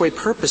regulatory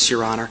purpose,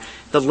 Your Honor,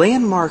 the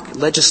landmark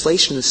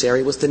legislation in this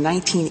area was the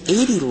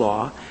 1980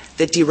 law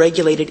that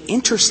deregulated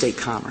interstate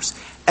commerce.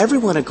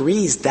 Everyone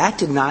agrees that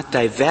did not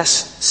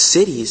divest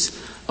cities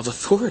of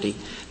authority.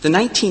 The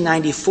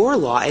 1994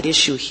 law at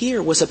issue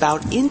here was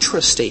about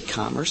intrastate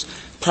commerce,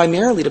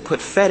 primarily to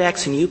put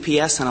FedEx and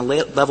UPS on a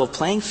level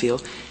playing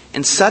field,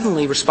 and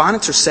suddenly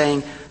respondents are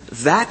saying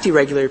That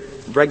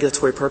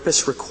deregulatory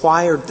purpose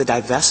required the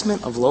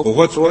divestment of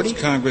local authority.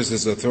 What's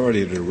Congress's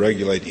authority to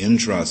regulate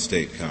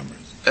intrastate commerce?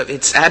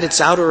 It's at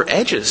its outer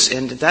edges,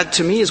 and that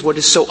to me is what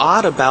is so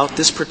odd about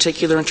this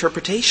particular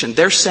interpretation.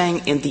 They're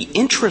saying in the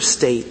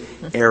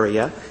intrastate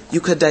area,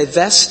 you could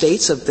divest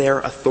states of their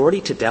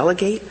authority to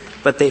delegate,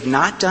 but they've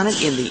not done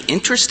it in the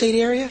interstate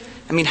area?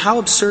 I mean, how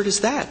absurd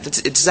is that?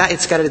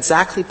 It's got it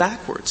exactly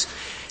backwards.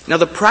 Now,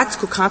 the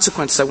practical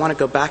consequences I want to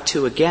go back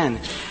to again,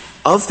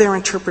 of their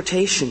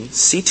interpretation,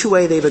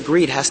 C2A, they've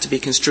agreed, has to be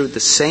construed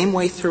the same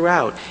way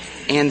throughout,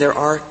 and there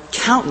are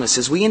countless,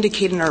 as we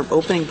indicated in our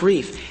opening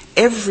brief,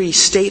 every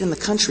state in the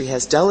country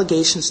has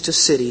delegations to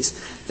cities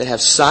that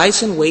have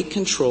size and weight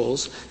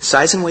controls,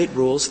 size and weight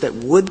rules that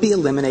would be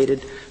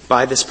eliminated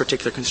by this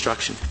particular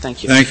construction.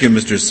 Thank you. Thank you,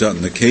 Mr.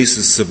 Sutton. The case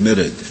is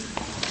submitted.